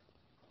Hebrews.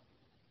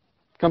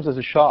 It comes as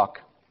a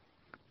shock.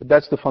 But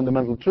that's the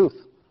fundamental truth.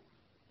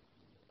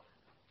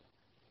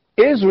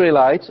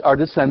 Israelites are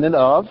descendant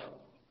of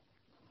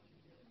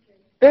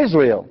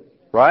Israel,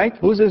 right?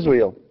 Who's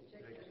Israel?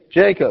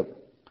 Jacob.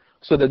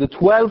 So they're the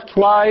 12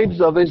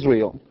 tribes of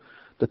Israel.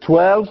 The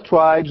 12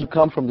 tribes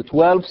come from the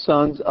 12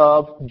 sons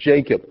of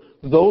Jacob.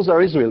 Those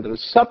are Israel. They're a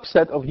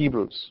subset of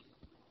Hebrews.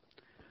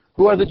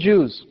 Who are the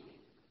Jews?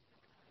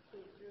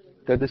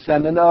 They're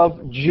descendant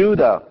of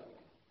Judah,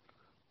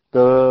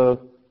 the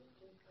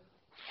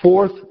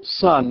fourth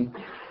son,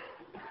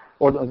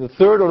 or the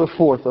third or the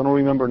fourth, I don't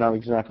remember now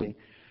exactly.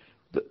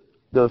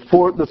 The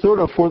third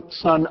or fourth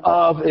son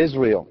of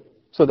Israel.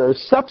 So they're a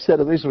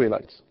subset of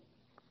Israelites.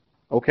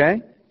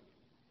 Okay?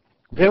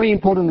 Very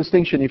important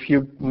distinction. If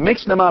you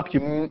mix them up,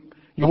 you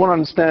won't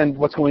understand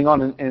what's going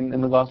on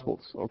in the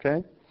Gospels.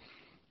 Okay?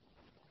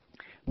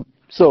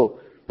 So,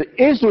 the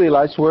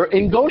Israelites were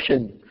in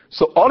Goshen.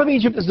 So all of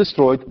Egypt is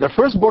destroyed. Their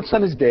firstborn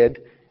son is dead.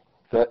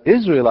 The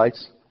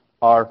Israelites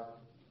are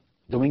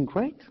doing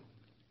great.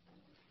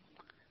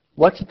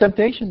 What's the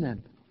temptation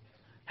then?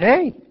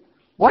 Hey,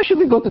 why should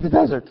we go to the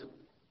desert?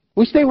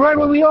 We stay right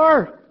where we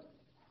are.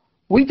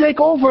 We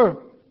take over.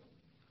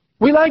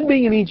 We like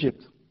being in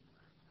Egypt.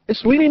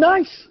 It's really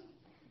nice.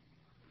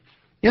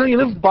 You know, you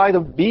live by the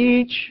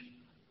beach.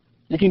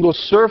 You can go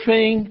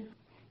surfing.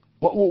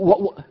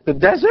 The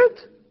desert?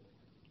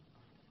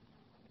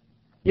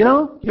 You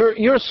know,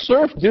 you're a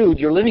surf dude.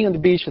 You're living on the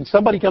beach, and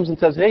somebody comes and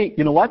says, "Hey,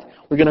 you know what?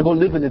 We're going to go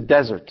live in the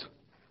desert."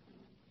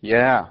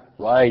 Yeah,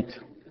 right.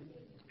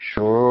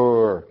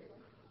 Sure.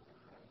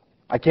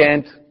 I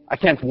can't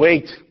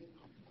wait.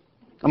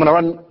 I'm going to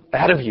run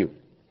ahead of you,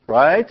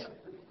 right?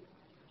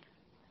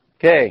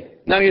 Okay,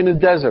 now you're in the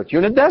desert.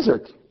 You're in the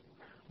desert.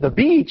 The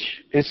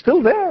beach is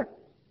still there.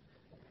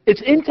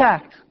 It's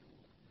intact.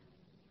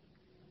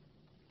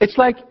 It's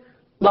like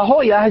La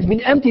Jolla has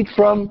been emptied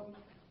from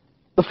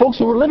the folks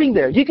who were living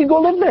there. You can go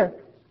live there.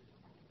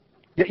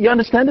 You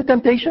understand the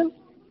temptation?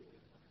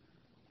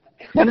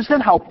 You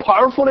understand how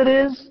powerful it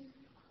is?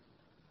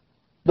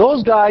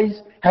 Those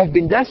guys have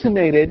been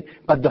decimated,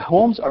 but the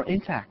homes are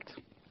intact.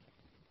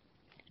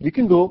 You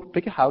can go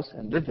pick a house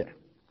and live there.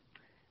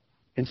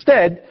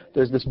 Instead,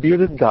 there's this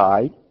bearded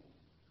guy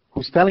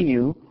who's telling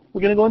you,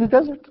 we're going to go in the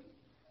desert.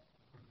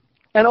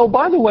 And oh,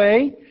 by the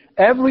way,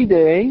 every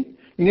day,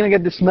 you're going to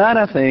get this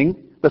manna thing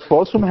that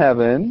falls from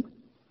heaven,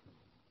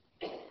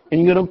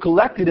 and you're going to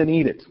collect it and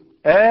eat it.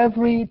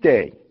 Every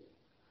day.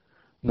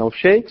 No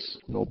shakes,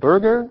 no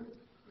burger,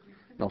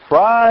 no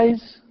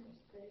fries,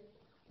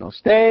 no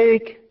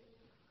steak,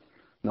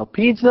 no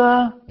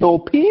pizza. No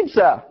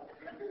pizza!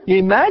 You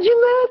imagine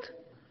that?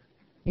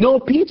 No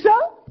pizza?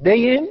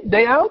 Day in,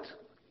 day out?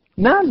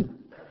 None.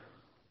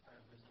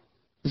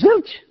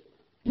 Zilch.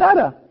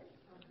 Nada.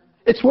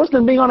 It's worse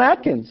than being on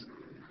Atkins.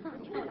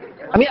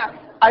 I mean,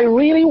 I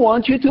really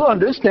want you to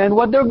understand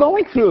what they're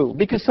going through.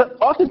 Because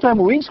oftentimes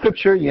we read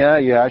Scripture,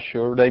 yeah,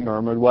 sure, they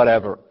murmured,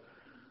 whatever.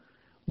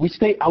 We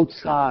stay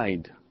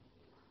outside.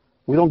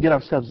 We don't get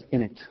ourselves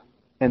in it.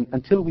 And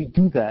until we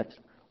do that,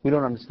 we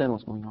don't understand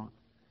what's going on.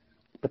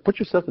 But put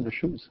yourself in their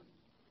shoes.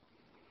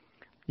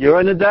 You're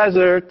in the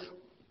desert.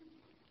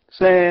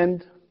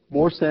 Sand,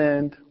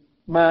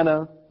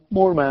 manna,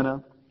 more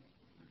manna,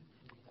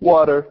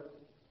 water,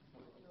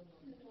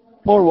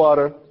 more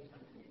water.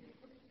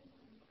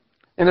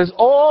 And there's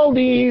all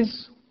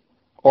these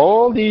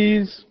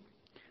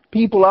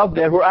people out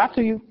there who are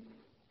after you.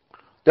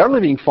 They're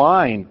living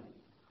fine.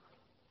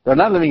 They're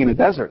not living in the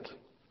desert.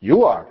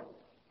 You are.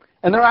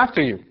 And they're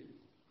after you.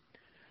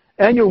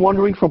 And you're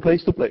wandering from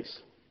place to place.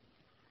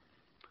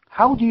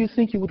 How do you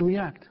think you would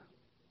react?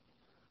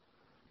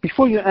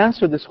 Before you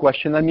answer this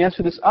question, let me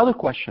answer this other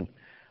question.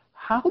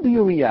 How do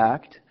you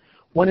react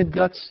when you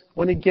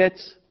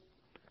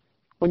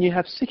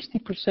have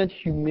 60%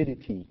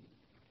 humidity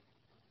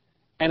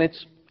and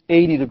it's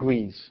 80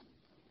 degrees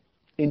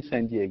in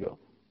San Diego?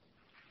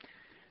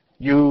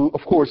 You,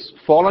 of course,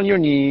 fall on your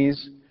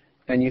knees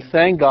and you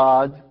thank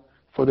God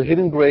for the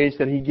hidden grace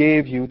that He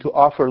gave you to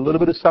offer a little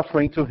bit of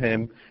suffering to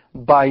Him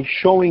by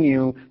showing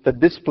you that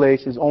this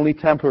place is only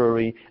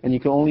temporary and you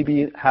can only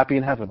be happy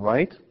in heaven,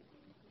 right?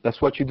 That's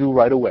what you do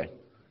right away.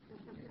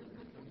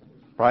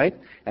 Right?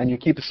 And you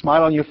keep a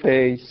smile on your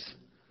face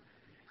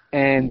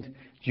and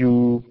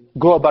you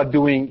go about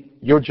doing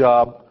your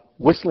job,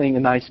 whistling a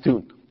nice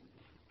tune.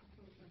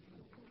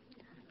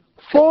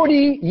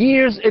 40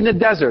 years in the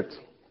desert.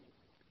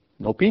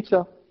 No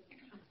pizza.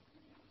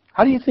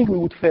 How do you think we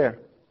would fare?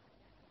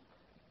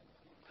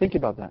 Think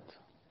about that.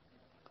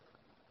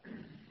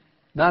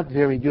 Not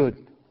very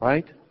good,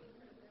 right?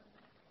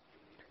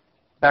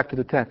 Back to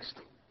the text.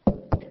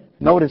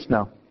 Notice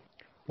now.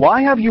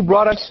 Why have you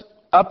brought us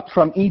up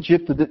from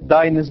Egypt to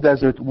die in this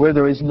desert where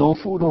there is no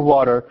food or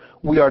water?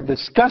 We are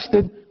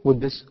disgusted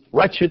with this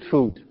wretched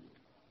food.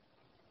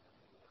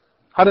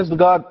 How does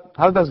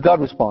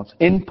God respond?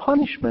 In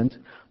punishment,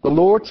 the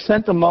Lord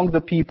sent among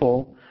the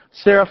people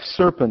seraph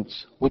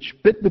serpents, which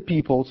bit the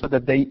people so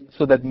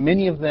that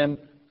many of them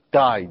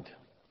died.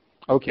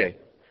 Okay.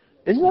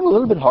 Isn't that a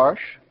little bit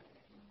harsh?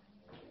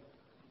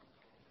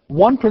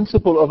 One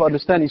principle of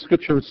understanding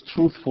Scripture is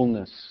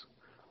truthfulness.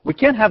 We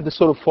can't have this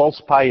sort of false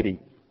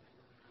piety.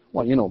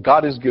 Well, you know,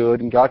 God is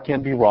good and God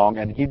can't be wrong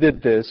and He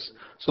did this,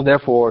 so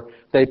therefore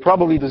they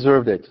probably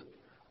deserved it.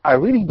 I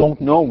really don't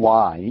know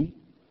why.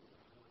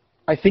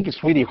 I think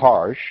it's really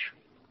harsh.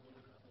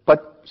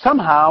 But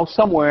somehow,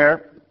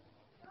 somewhere,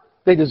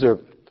 they deserve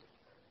it.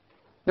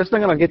 That's not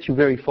going to get you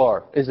very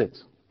far, is it?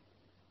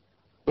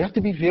 We have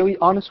to be very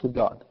honest with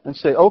God and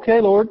say, okay,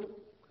 Lord,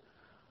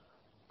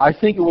 I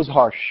think it was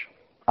harsh.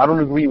 I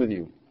don't agree with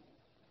you.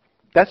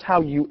 That's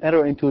how you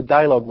enter into a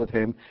dialogue with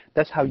Him.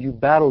 That's how you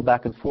battle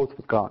back and forth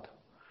with God.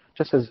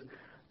 Just as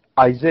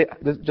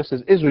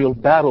Israel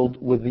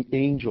battled with the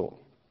angel.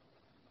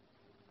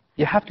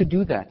 You have to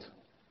do that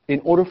in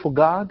order for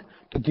God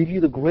to give you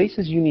the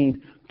graces you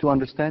need to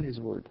understand His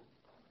Word.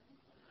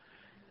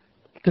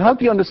 To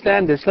help you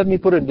understand this, let me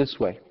put it this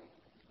way.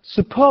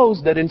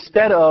 Suppose that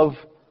instead of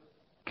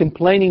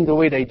complaining the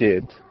way they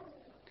did,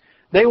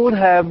 they would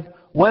have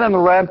went on a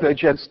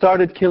rampage and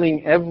started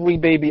killing every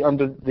baby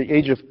under the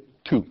age of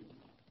 2.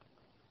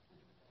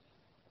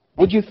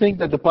 Would you think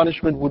that the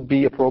punishment would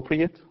be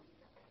appropriate?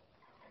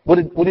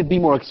 Would it be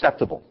more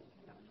acceptable?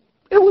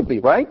 It would be,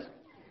 right?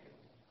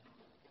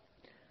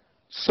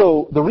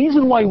 So the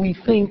reason why we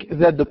think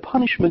that the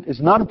punishment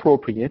is not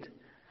appropriate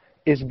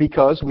is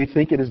because we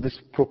think it is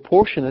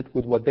disproportionate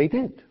with what they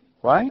did,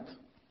 right?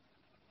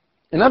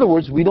 In other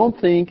words, we don't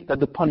think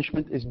that the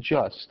punishment is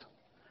just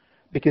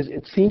because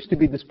it seems to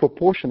be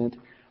disproportionate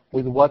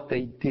with what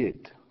they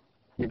did.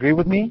 You agree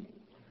with me?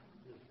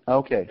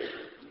 Okay.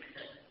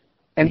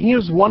 And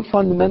here's one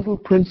fundamental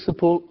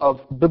principle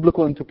of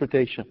biblical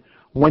interpretation.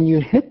 When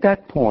you hit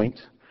that point,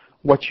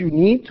 what you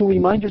need to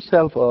remind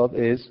yourself of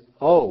is,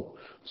 oh,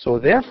 so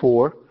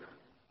therefore,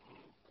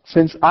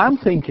 since I'm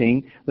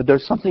thinking that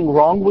there's something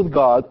wrong with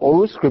God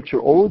or with Scripture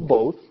or with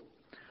both,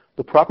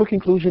 the proper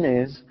conclusion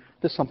is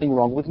there's something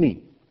wrong with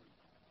me.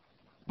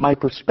 My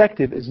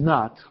perspective is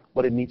not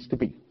what it needs to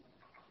be.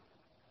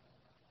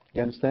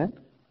 You understand?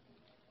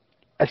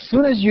 As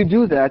soon as you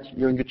do that,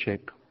 you're in good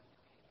shape.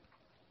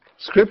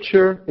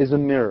 Scripture is a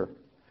mirror.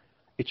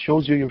 It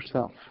shows you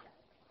yourself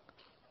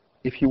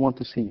if you want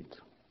to see it.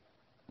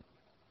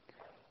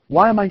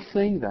 Why am I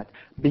saying that?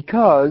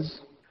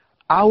 Because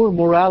our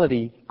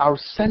morality, our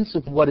sense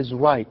of what is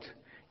right,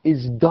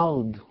 is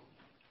dulled,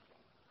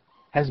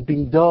 has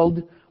been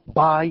dulled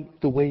by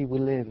the way we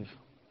live.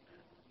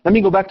 Let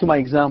me go back to my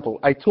example.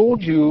 I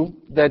told you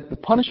that the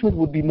punishment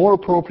would be more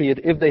appropriate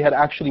if they had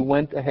actually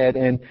went ahead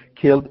and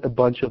killed a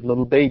bunch of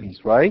little babies,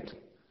 right?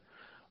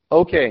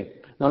 Okay,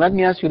 now let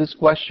me ask you this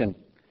question.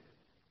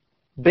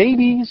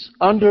 Babies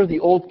under the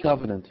Old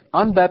Covenant,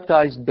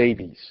 unbaptized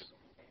babies,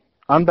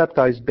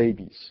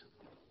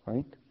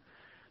 right?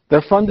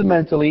 They're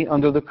fundamentally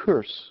under the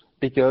curse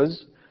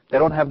because they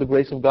don't have the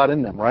grace of God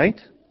in them, right?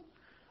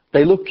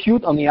 They look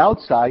cute on the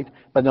outside,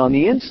 but on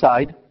the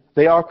inside,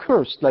 they are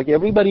cursed like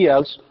everybody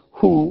else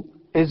who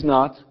is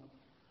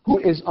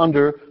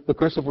under the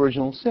curse of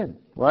original sin,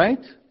 right?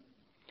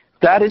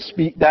 That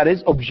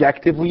is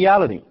objective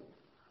reality.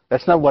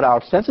 That's not what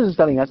our senses is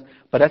telling us,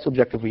 but that's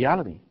objective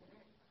reality.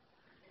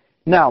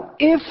 Now,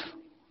 if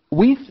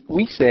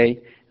we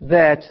say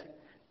that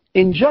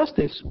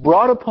injustice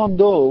brought upon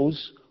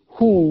those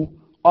who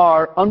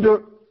are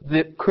under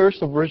the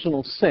curse of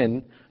original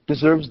sin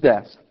deserves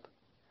death,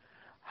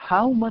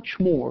 how much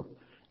more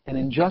an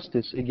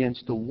injustice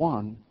against the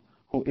one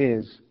who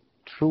is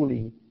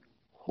truly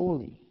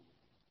holy?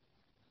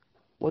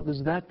 What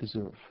does that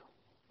deserve?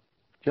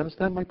 Do you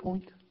understand my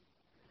point?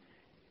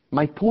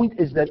 My point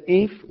is that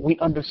if we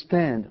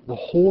understand the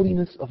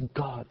holiness of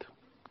God,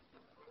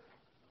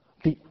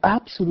 the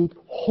absolute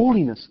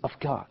holiness of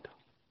God,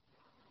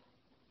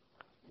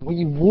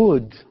 we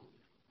would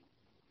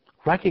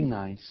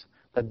recognize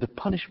that the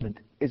punishment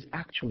is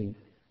actually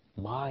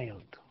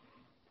mild.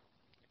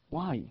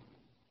 Why?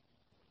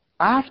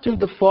 After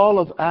the fall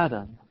of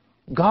Adam,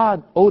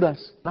 God owed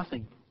us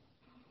nothing.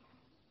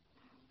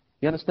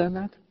 You understand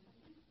that?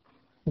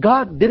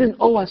 God didn't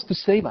owe us to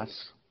save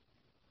us.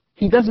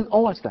 He doesn't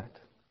owe us that.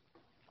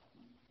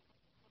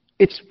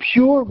 It's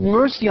pure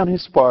mercy on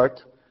His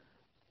part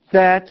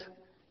that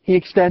He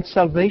extends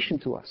salvation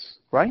to us,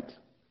 right?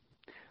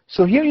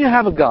 So here you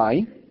have a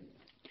guy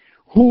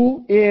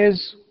who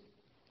is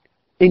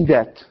in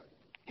debt.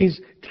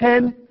 He's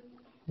 $10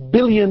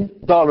 billion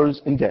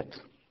in debt.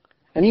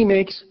 And he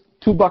makes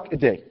 $2 a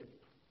day.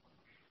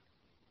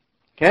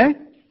 Okay?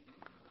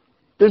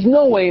 There's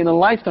no way in a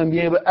lifetime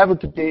ever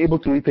to be able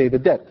to repay the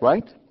debt,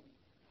 right?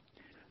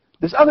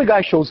 This other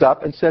guy shows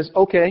up and says,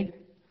 okay,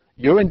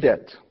 you're in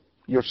debt.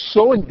 You're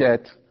so in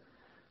debt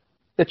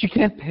that you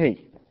can't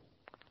pay.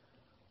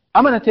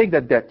 I'm going to take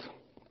that debt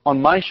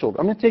on my shoulder.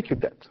 I'm going to take your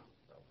debt.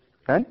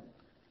 Okay?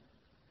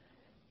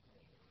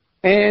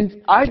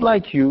 And I'd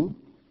like you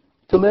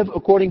to live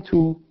according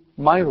to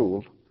my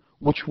rule,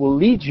 which will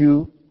lead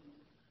you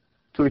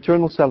to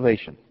eternal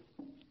salvation.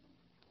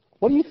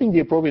 What do you think the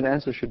appropriate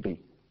answer should be?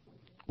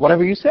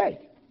 Whatever you say,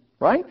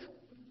 right?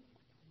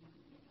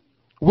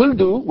 We'll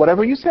do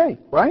whatever you say,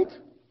 right?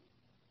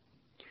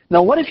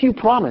 Now, what if you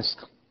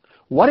promised?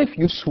 What if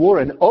you swore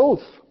an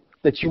oath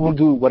that you will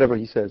do whatever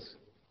he says?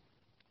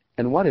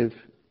 And what if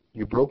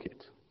you broke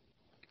it?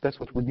 That's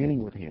what we're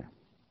dealing with here.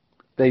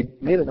 They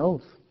made an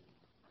oath.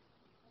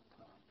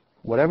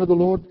 Whatever the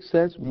Lord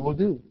says, we will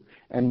do.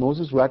 And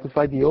Moses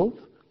ratified the oath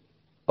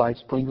by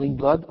sprinkling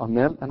blood on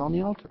them and on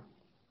the altar.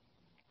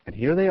 And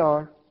here they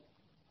are,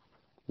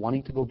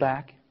 wanting to go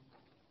back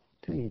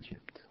to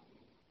Egypt.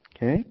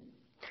 Okay?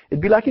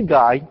 It'd be like a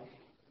guy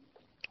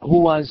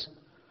who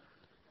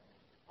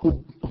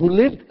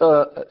lived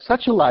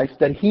such a life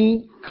that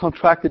he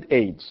contracted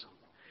AIDS.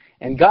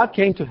 And God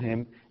came to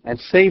him and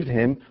saved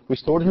him,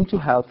 restored him to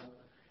health,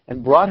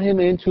 and brought him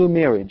into a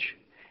marriage.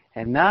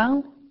 And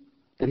now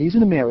that he's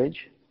in a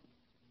marriage,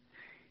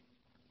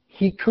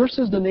 he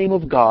curses the name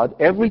of God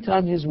every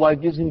time his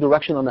wife gives him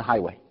direction on the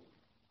highway.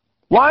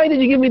 Why did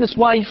you give me this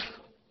wife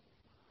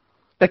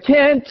that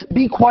can't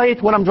be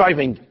quiet when I'm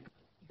driving?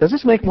 Does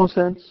this make more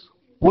sense?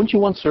 Wouldn't you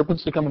want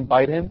serpents to come and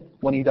bite him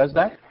when he does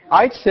that?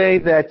 I'd say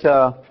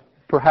that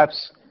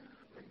perhaps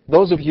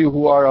those of you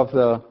who are of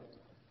the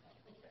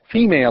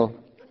female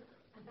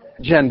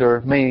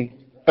gender may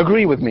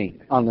agree with me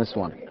on this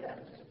one.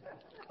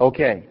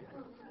 Okay.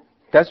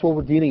 That's what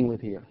we're dealing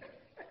with here.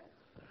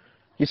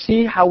 You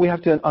see how we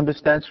have to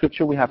understand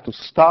Scripture? We have to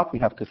stop, we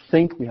have to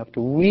think, we have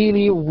to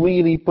really,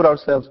 really put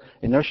ourselves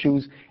in their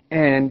shoes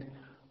and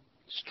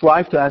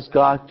strive to ask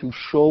God to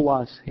show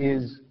us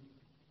His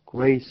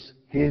grace,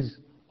 His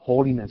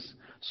holiness,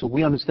 so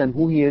we understand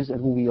who He is and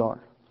who we are.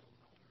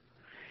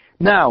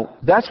 Now,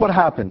 that's what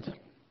happened.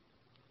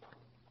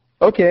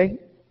 Okay,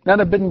 now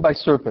they're bitten by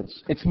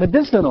serpents. It's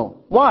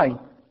medicinal. Why?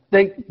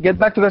 They get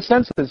back to their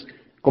senses.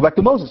 Go back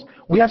to Moses.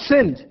 We have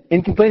sinned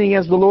in complaining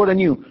against the Lord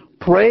and you.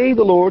 Pray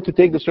the Lord to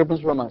take the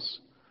serpents from us.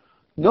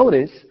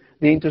 Notice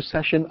the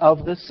intercession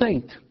of the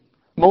saint.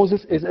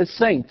 Moses is a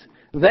saint.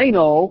 They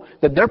know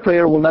that their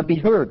prayer will not be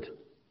heard.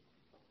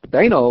 But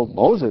they know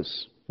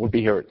Moses will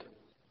be heard.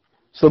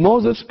 So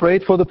Moses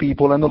prayed for the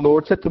people, and the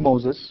Lord said to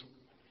Moses,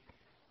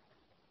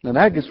 and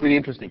that gets really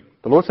interesting.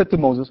 The Lord said to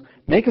Moses,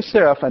 make a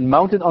seraph and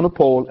mount it on a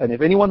pole, and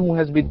if anyone who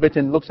has been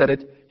bitten looks at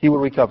it, he will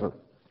recover.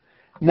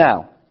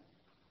 Now,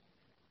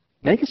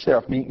 make a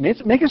seraph,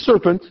 make a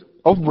serpent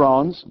of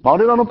bronze,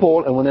 mount it on a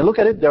pole, and when they look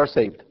at it, they are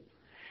saved.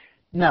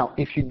 Now,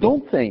 if you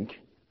don't think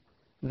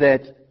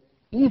that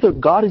either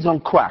God is on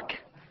crack,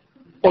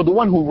 or the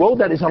one who wrote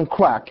that is on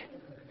crack,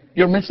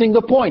 you're missing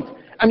the point.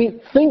 I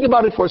mean, think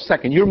about it for a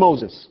second. You're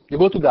Moses. You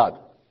go to God.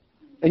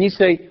 And you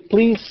say,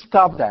 please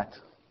stop that.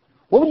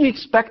 What would you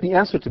expect the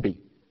answer to be?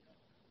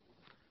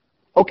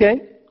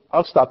 Okay,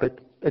 I'll stop it.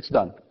 It's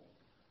done.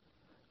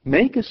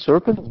 Make a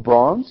serpent of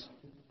bronze,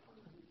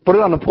 put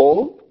it on a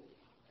pole.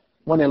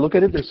 When they look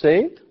at it, they're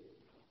saved?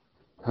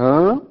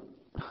 Huh?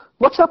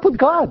 What's up with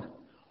God?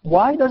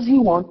 Why does He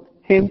want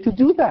him to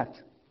do that?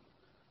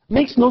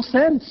 Makes no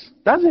sense,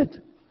 does it?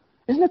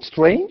 Isn't it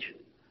strange?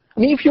 I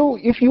mean,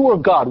 if you were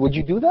God, would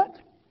you do that?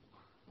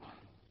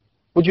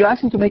 Would you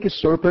ask Him to make a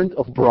serpent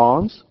of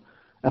bronze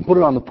and put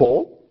it on the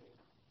pole?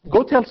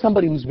 Go tell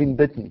somebody who's been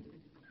bitten.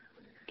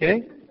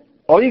 Okay?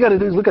 All you got to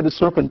do is look at the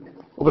serpent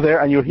over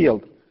there and you're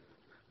healed.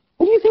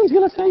 What do you think He's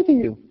going to say to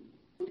you?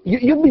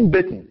 You've been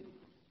bitten.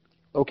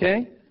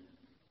 Okay?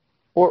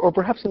 Or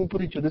perhaps let me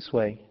put it to you this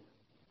way.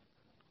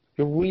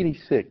 You're really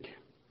sick.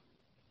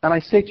 And I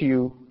say to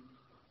you,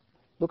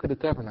 look at the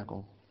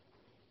tabernacle.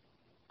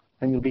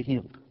 And you'll be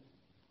healed.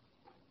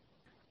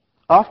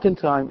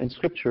 Oftentimes in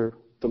Scripture,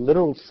 the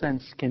literal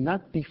sense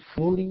cannot be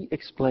fully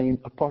explained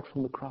apart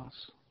from the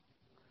cross.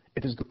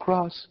 It is the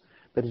cross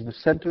that is the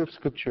center of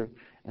Scripture,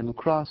 and the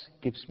cross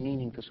gives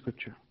meaning to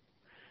Scripture.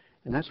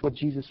 And that's what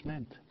Jesus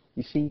meant.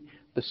 You see,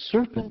 the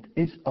serpent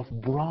is of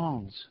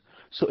bronze.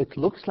 So it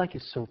looks like a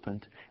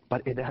serpent,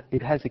 but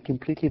it has a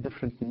completely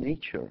different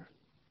nature.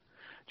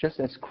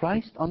 Just as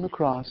Christ on the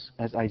cross,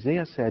 as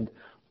Isaiah said,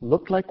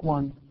 looked like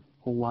one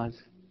who was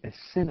a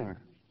sinner,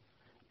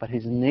 but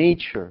His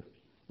nature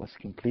was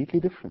completely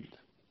different.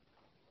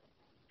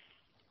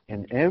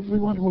 And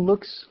everyone who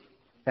looks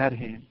at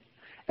Him,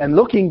 and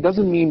looking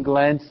doesn't mean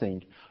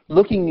glancing.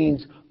 Looking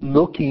means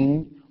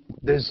looking,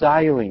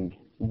 desiring,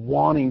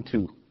 wanting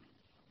to.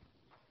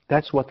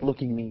 That's what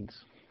looking means.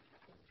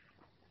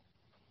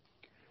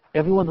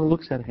 Everyone who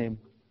looks at Him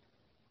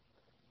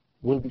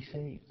will be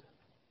saved.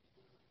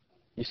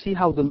 You see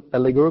how the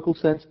allegorical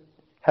sense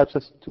helps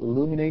us to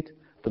illuminate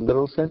the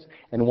literal sense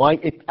and why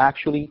it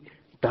actually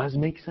does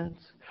make sense?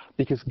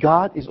 Because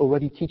God is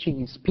already teaching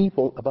His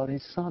people about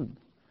His Son.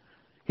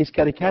 He's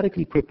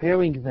catechically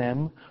preparing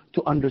them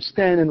to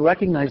understand and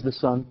recognize the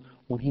Son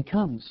when He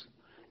comes.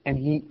 And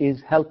He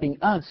is helping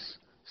us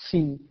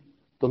see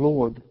the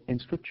Lord in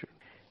Scripture.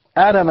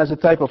 Adam as a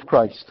type of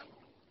Christ.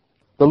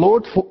 The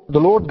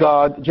Lord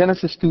God,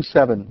 Genesis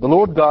 2:7, the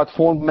Lord God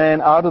formed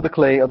man out of the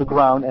clay of the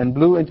ground and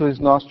blew into his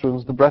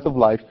nostrils the breath of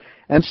life,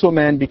 and so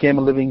man became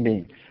a living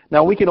being.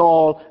 Now we can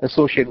all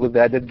associate with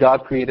that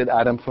God created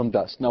Adam from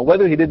dust. Now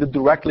whether He did it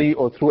directly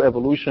or through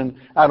evolution,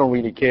 I don't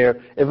really care.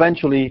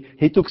 Eventually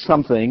He took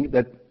something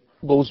that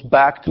goes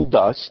back to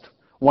dust,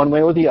 one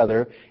way or the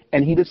other,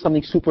 and he did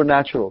something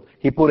supernatural.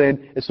 He put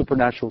in a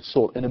supernatural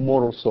soul, an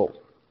immortal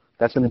soul.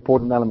 That's an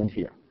important element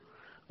here.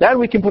 That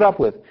we can put up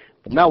with.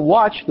 But now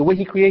watch the way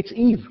he creates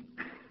Eve.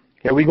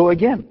 Here we go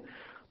again.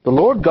 The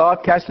Lord God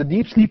cast a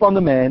deep sleep on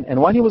the man, and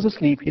while he was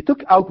asleep, he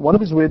took out one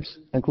of his ribs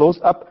and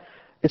closed up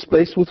its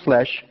place with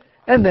flesh,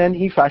 and then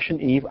he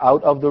fashioned Eve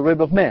out of the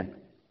rib of man.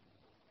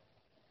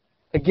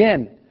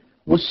 Again,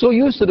 we're so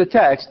used to the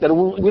text that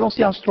we don't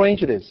see how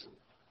strange it is.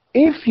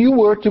 If you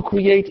were to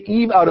create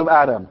Eve out of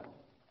Adam,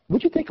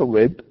 would you take a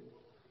rib?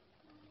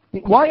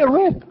 Why a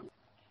rib?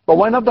 But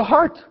why not the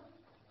heart?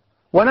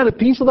 Why not a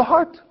piece of the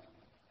heart?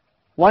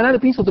 Why not a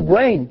piece of the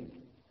brain?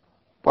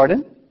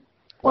 Pardon?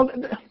 Well,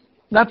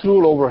 not to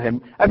rule over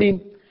him. I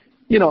mean,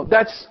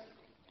 that's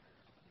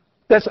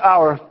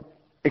our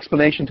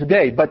explanation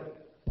today.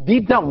 But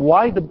deep down,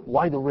 why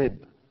the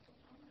rib?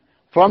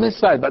 From his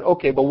side, but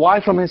why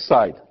from his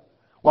side?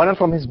 Why not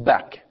from his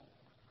back?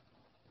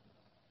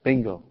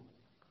 Bingo.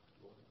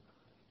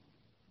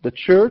 The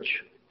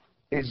church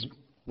is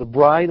the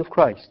bride of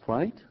Christ,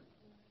 right?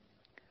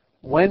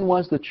 When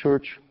was the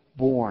church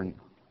born?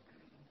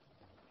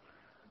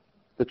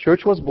 The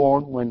church was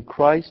born when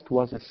Christ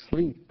was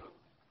asleep.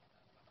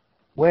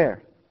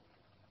 Where?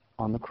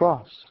 On the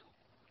cross.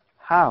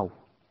 How?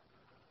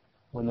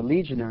 When the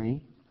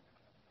legionary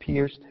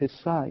pierced his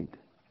side,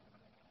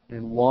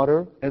 and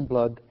water and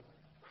blood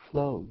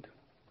flowed.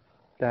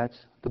 That's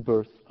the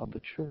birth of the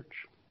church.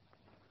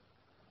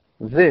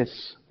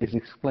 This is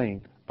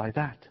explained by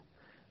that.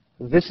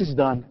 This is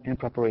done in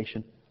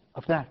preparation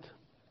of that.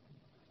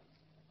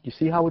 You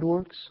see how it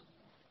works?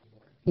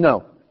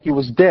 No, he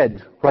was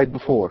dead right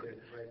before.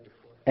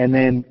 And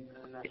then,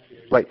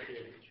 right.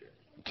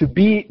 To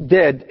be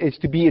dead is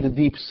to be in a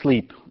deep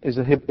sleep. It's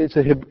a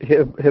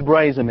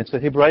Hebraism. It's a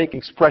Hebraic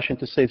expression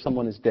to say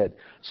someone is dead.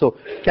 So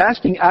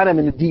casting Adam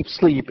in a deep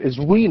sleep is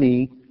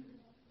really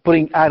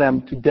putting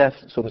Adam to death,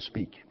 so to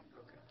speak.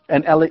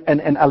 And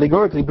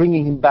allegorically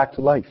bringing him back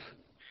to life.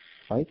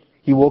 Right?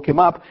 He woke him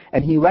up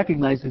and he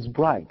recognized his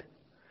bride.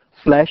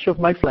 Flesh of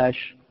my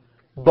flesh,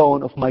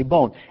 bone of my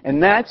bone.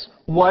 And that's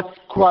what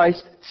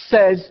Christ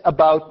says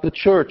about the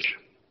church.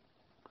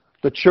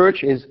 The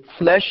church is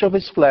flesh of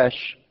his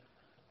flesh,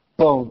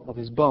 bone of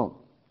his bone.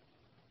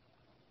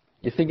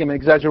 You think I'm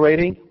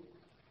exaggerating?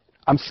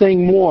 I'm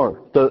saying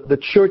more. The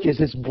church is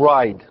his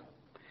bride.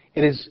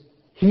 It is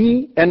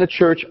he and the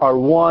church are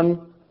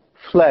one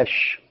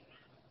flesh.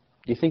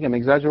 You think I'm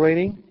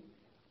exaggerating?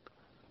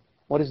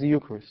 What is the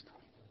Eucharist?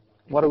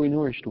 What are we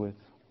nourished with?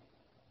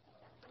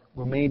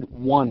 We're made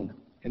one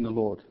in the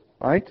Lord.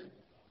 Right?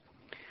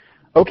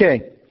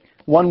 Okay,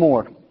 one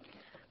more.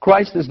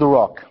 Christ is the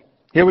rock.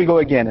 Here we go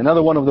again.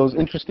 Another one of those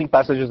interesting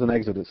passages in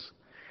Exodus.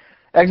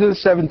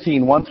 Exodus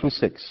 17, 1 through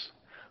 6.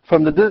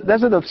 From the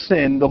desert of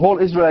Sin, the whole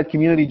Israelite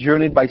community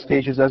journeyed by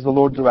stages as the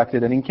Lord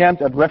directed and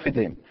encamped at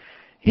Rephidim.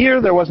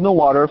 Here there was no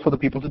water for the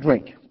people to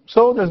drink.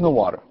 So there's no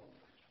water.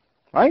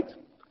 Right?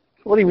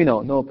 What do we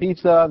know? No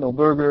pizza, no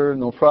burger,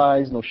 no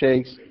fries, no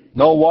shakes,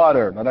 no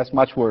water. Now that's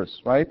much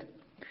worse, right?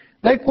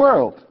 They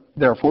quarreled,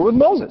 therefore, with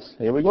Moses.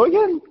 Here we go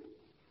again.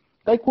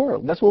 They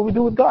quarreled. That's what we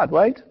do with God,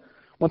 right?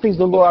 When things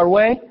don't go our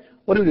way,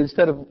 what do we do?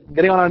 Instead of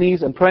getting on our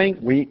knees and praying,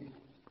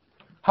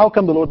 how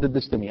come the Lord did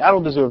this to me? I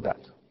don't deserve that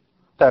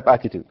type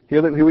attitude.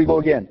 Here we go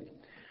again.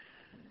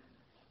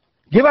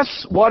 Give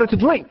us water to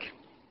drink.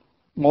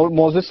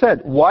 Moses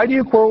said, why do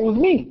you quarrel with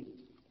me?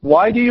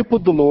 Why do you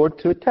put the Lord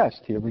to a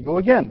test? Here we go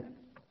again.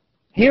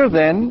 Here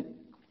then,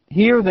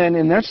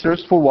 in their search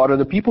for water,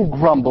 the people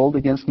grumbled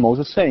against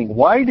Moses, saying,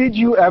 why did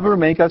you ever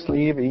make us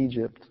leave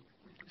Egypt?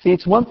 See,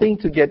 it's one thing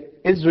to get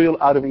Israel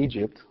out of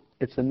Egypt.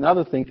 It's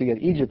another thing to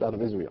get Egypt out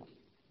of Israel.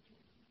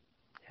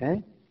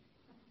 Okay?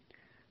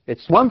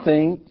 It's one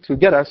thing to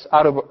get us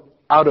out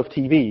of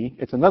TV.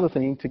 It's another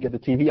thing to get the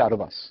TV out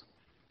of us.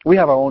 We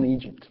have our own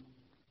Egypt.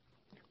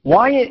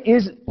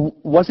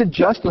 Was it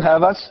just to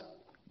have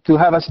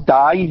us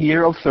die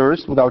here of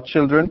thirst with our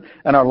children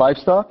and our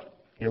livestock?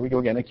 Here we go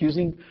again,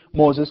 accusing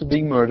Moses of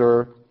being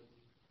murderer.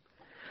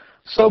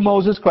 So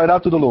Moses cried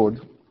out to the Lord,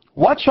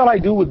 what shall I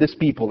do with this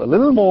people? A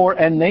little more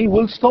and they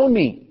will stone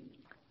me.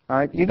 All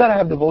right? You got to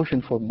have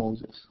devotion for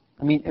Moses.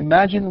 I mean,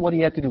 imagine what he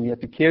had to do. He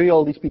had to carry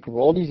all these people for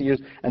all these years,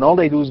 and all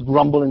they do is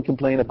grumble and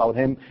complain about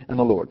him and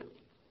the Lord.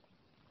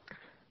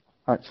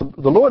 All right, so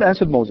the Lord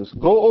answered Moses,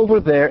 go over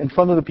there in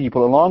front of the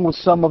people, along with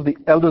some of the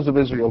elders of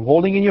Israel,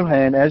 holding in your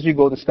hand as you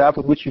go the staff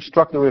with which you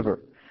struck the river.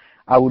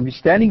 I will be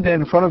standing there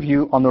in front of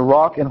you on the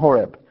rock in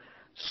Horeb.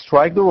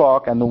 Strike the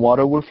rock, and the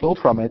water will flow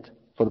from it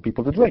for the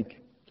people to drink.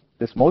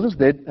 This Moses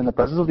did in the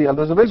presence of the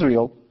elders of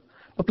Israel.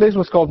 The place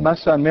was called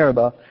Massah and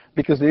Meribah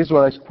because the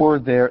Israelites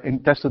quarreled there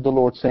and tested the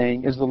Lord,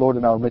 saying, is the Lord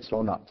in our midst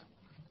or not?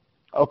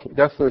 Okay,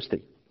 they're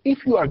thirsty.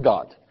 If you are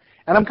God,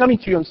 and I'm coming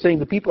to you and saying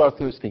the people are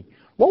thirsty,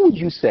 what would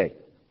you say?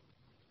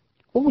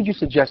 What would you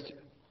suggest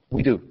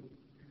we do?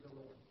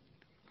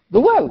 The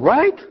well,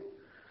 right?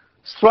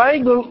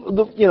 Strike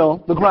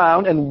the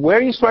ground, and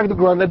where you strike the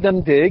ground, let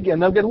them dig,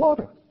 and they'll get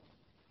water.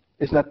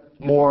 Isn't that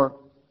more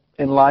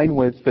in line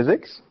with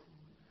physics?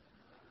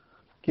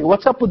 Okay,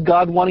 what's up with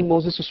God wanting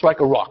Moses to strike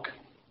a rock?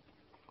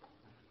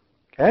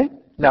 Okay?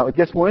 Now, it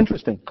gets more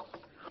interesting.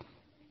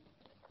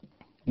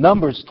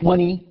 Numbers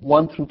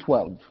 21 through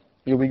 12.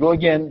 Here we go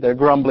again. They're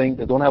grumbling.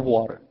 They don't have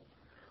water.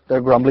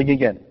 They're grumbling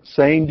again.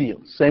 Same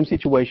deal. Same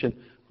situation.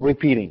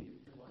 Repeating.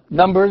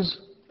 Numbers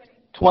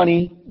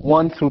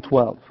 21 through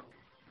 12.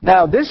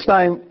 Now, this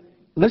time,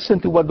 listen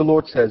to what the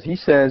Lord says. He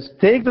says,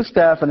 take the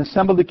staff and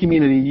assemble the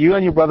community, you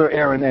and your brother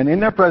Aaron, and in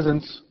their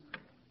presence,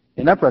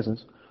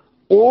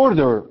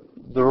 order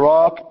the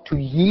rock to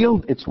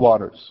yield its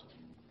waters.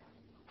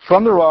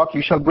 From the rock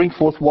you shall bring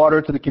forth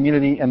water to the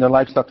community and their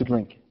livestock to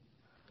drink.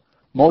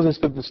 Moses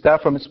took the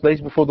staff from its place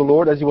before the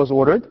Lord as he was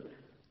ordered.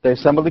 They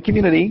assembled the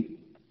community,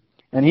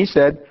 and he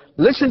said,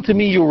 listen to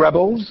me, you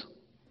rebels.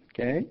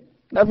 Okay?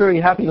 Not very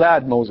happy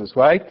lad, Moses,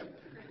 right?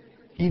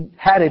 He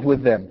had it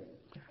with them.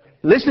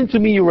 Listen to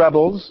me, you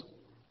rebels.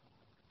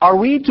 Are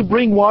we to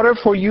bring water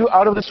for you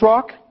out of this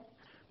rock?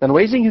 Then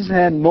raising his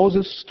hand,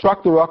 Moses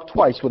struck the rock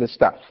twice with his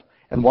staff,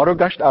 and water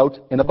gushed out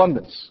in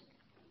abundance.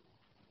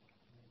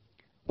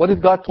 What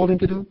did God told him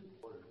to do?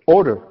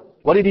 Order.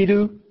 What did he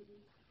do?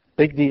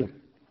 Big deal.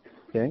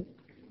 Okay?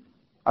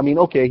 I mean,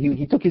 okay,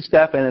 he took his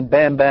staff and then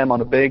bam, bam on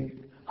a big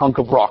hunk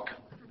of rock.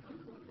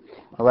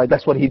 All right,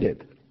 that's what he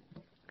did.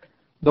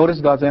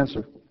 Notice God's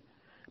answer.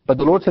 But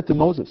the Lord said to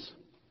Moses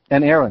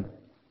and Aaron,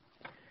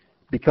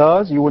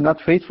 because you were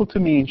not faithful to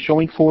me in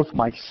showing forth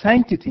my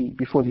sanctity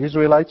before the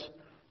Israelites,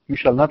 you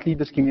shall not lead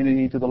this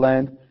community to the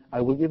land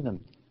I will give them.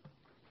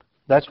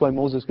 That's why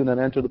Moses could not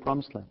enter the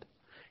promised land.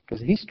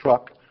 Because he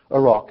struck a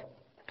rock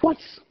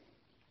twice,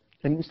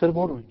 and instead of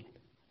ordering it.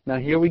 Now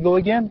here we go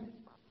again.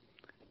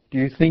 Do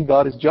you think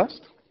God is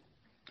just?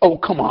 Oh,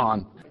 come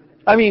on.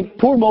 I mean,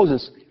 poor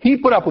Moses. He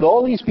put up with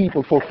all these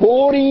people for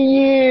 40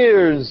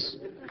 years,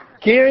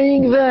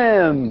 carrying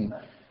them,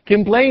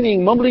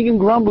 complaining, mumbling and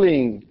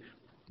grumbling.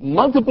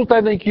 Multiple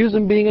times they accused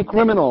him of being a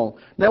criminal.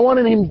 They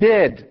wanted him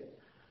dead.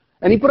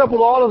 And he put up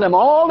with all of them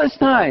all this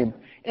time.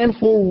 And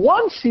for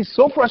once he's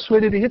so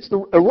frustrated he hits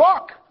a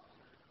rock.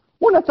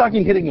 We're not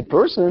talking hitting a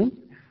person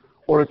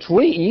or a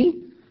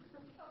tree.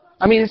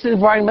 I mean, it's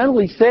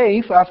environmentally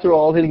safe, after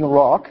all, hitting a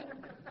rock.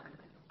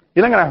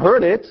 You're not going to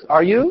hurt it,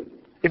 are you?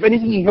 If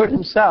anything, he hurt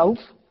himself.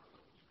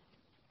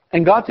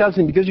 And God tells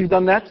him, because you've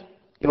done that,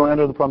 you don't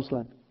enter the promised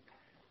land.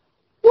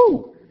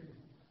 Woo!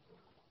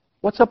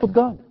 What's up with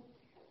God?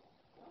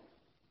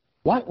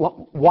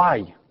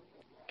 Why?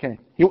 Okay.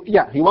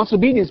 He wants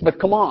obedience, but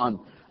come on.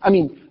 I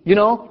mean,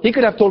 he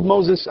could have told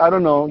Moses, I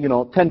don't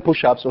know, 10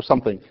 push-ups or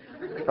something.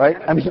 Right?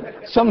 I mean,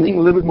 something a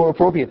little bit more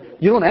appropriate.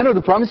 You don't enter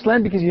the promised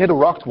land because you hit a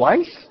rock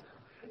twice?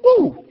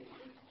 Woo!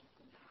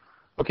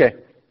 Okay.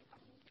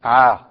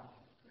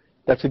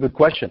 That's a good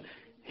question.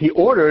 He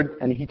ordered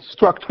and he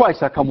struck twice.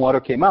 How come water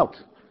came out?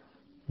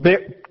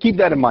 Keep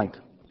that in mind.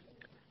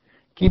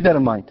 Keep that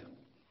in mind.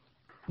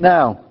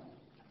 Now,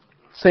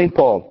 St.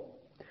 Paul.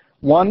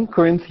 1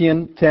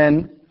 Corinthians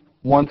 10,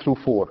 1 through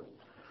 4.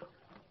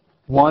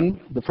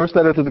 The first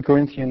letter to the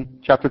Corinthians,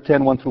 chapter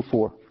 10, 1 through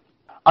 4.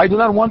 I do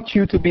not want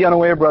you to be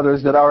unaware,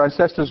 brothers, that our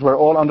ancestors were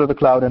all under the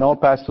cloud and all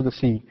passed through the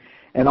sea.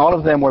 And all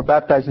of them were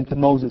baptized into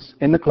Moses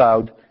in the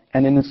cloud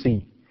and in the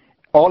sea.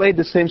 All ate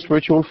the same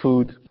spiritual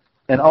food,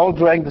 and all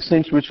drank the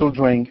same spiritual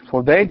drink,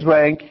 for they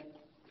drank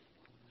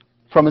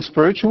from a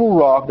spiritual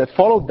rock that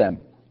followed them.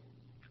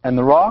 And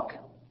the rock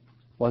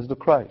was the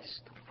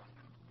Christ.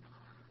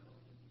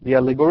 The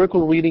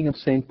allegorical reading of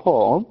St.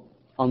 Paul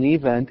on the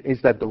event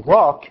is that the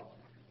rock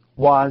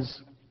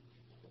was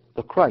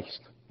the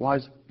Christ,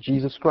 was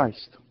Jesus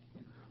Christ.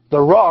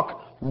 The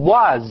rock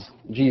was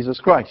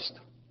Jesus Christ.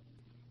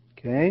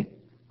 Okay?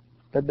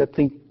 Let that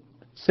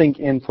sink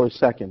in for a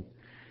second.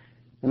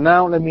 And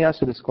now let me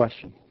ask you this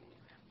question.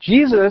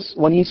 Jesus,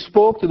 when he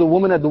spoke to the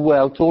woman at the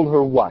well, told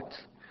her what?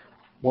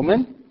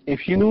 Woman,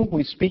 if you knew who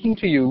is speaking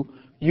to you,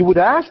 you would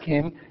ask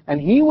him, and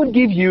he would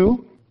give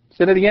you,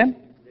 say that again,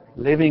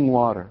 living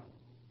water.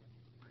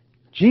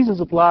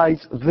 Jesus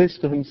applies this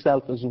to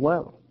himself as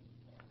well.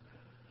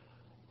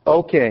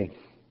 Okay.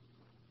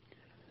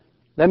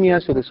 Let me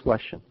ask you this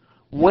question.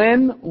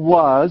 When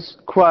was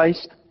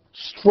Christ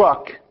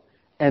struck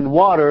and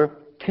water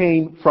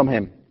came from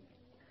him?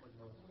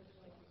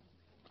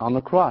 On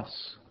the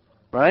cross,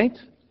 right?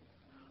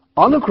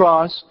 On the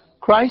cross,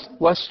 Christ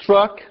was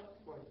struck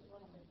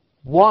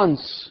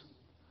once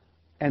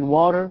and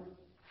water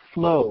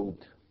flowed,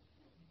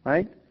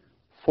 right?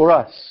 For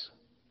us.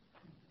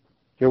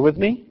 You're with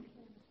me?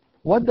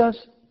 What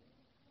does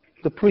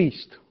the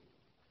priest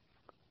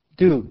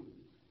do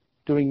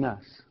during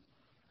Mass?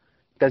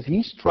 Does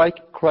he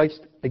strike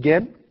Christ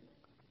again?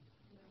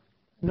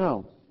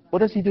 No. What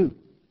does he do?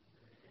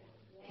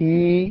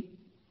 He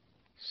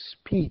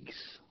speaks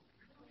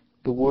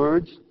the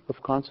words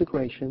of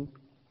consecration,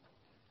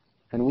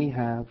 and we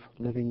have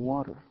living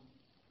water.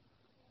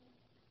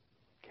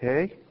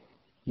 Okay?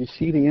 You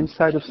see the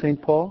inside of St.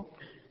 Paul?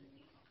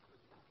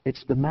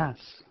 It's the Mass.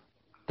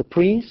 The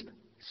priest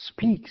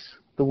speaks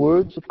the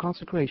words of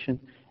consecration,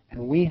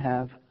 and we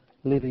have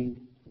living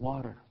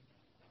water.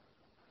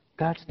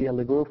 That's the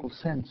allegorical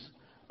sense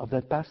of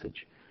that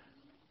passage.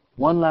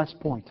 One last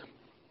point.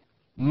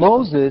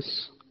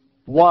 Moses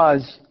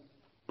was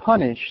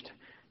punished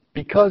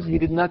because he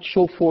did not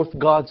show forth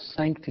God's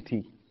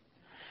sanctity.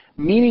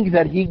 Meaning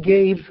that he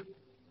gave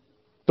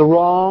the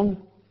wrong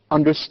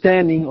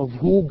understanding of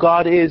who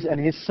God is and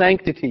His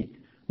sanctity.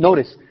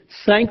 Notice,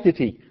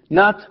 sanctity,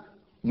 not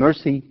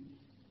mercy,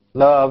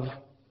 love,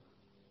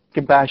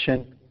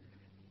 compassion.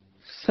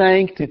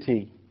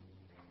 Sanctity.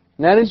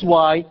 And that is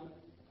why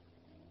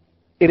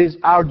it is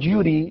our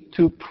duty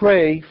to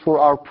pray for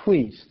our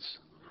priests,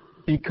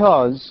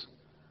 because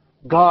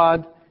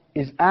God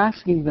is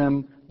asking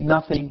them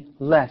nothing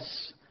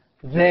less.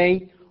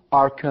 They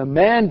are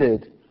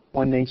commanded,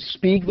 when they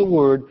speak the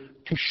word,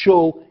 to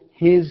show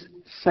His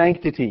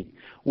sanctity.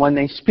 When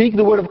they speak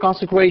the word of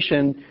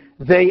consecration,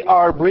 they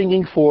are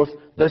bringing forth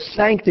the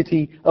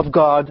sanctity of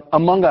God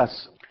among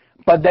us.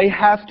 But they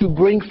have to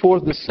bring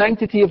forth the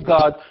sanctity of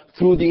God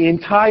through the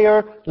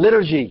entire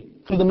liturgy,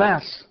 through the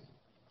Mass.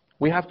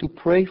 We have to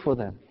pray for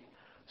them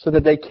so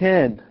that they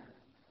can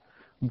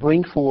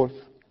bring forth,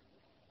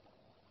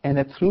 and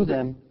that through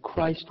them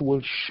Christ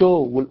will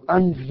show, will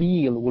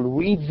unveil, will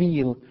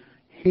reveal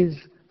His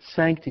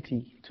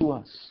sanctity to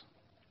us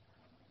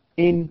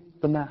in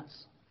the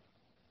Mass.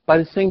 By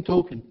the same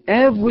token,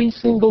 every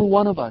single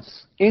one of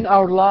us in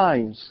our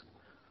lives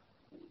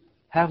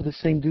have the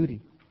same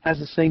duty, has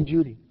the same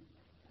duty.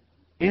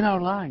 In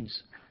our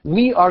lives,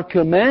 we are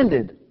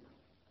commanded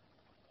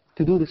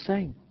to do the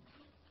same.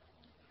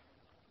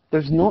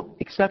 There's no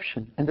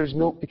exception and there's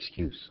no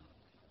excuse.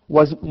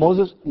 Was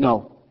Moses?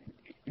 No.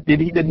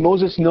 Did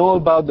Moses know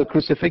about the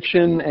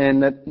crucifixion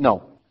and that?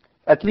 No.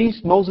 At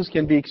least Moses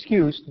can be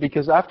excused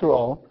because, after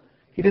all,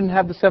 he didn't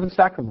have the 7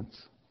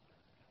 sacraments.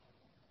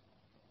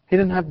 He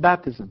didn't have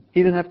baptism.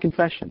 He didn't have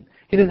confession.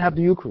 He didn't have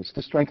the Eucharist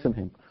to strengthen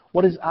him.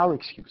 What is our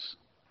excuse?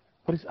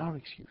 What is our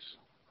excuse?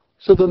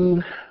 So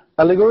the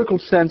allegorical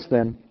sense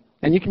then,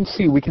 and you can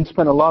see we can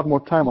spend a lot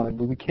more time on it,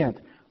 but we can't.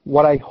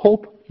 What I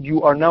hope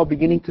you are now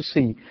beginning to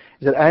see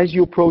is that as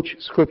you approach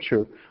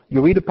Scripture,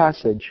 you read a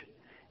passage,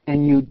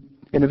 and you,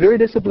 in a very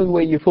disciplined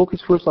way, you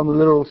focus first on the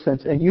literal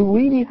sense, and you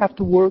really have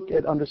to work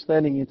at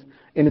understanding it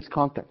in its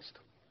context.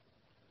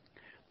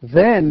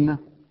 Then,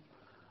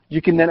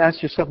 you can then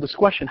ask yourself this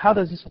question: how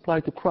does this apply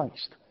to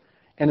Christ?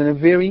 And in a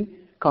very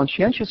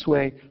conscientious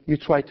way, you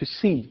try to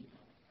see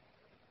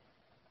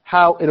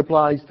how it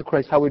applies to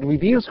Christ, how it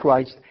reveals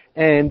Christ,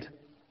 and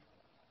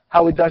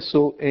how it does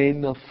so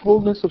in the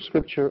fullness of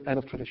Scripture and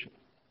of tradition.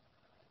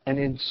 And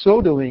in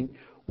so doing,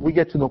 we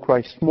get to know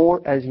Christ more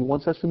as He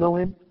wants us to know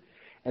Him,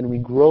 and we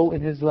grow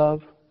in His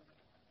love,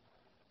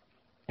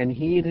 and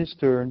He, in His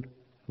turn,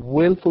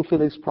 will fulfill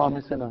His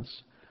promise in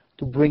us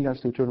to bring us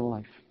to eternal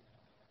life.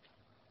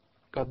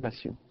 God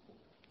bless you.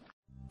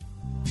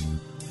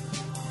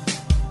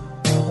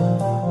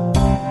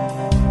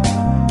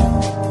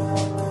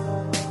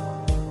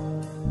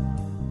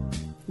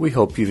 We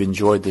hope you've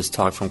enjoyed this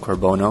talk from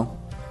Carbono.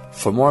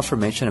 For more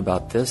information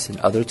about this and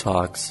other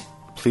talks,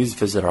 please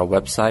visit our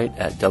website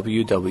at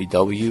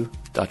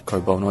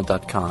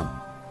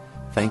www.carbono.com.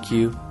 Thank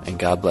you, and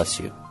God bless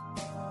you.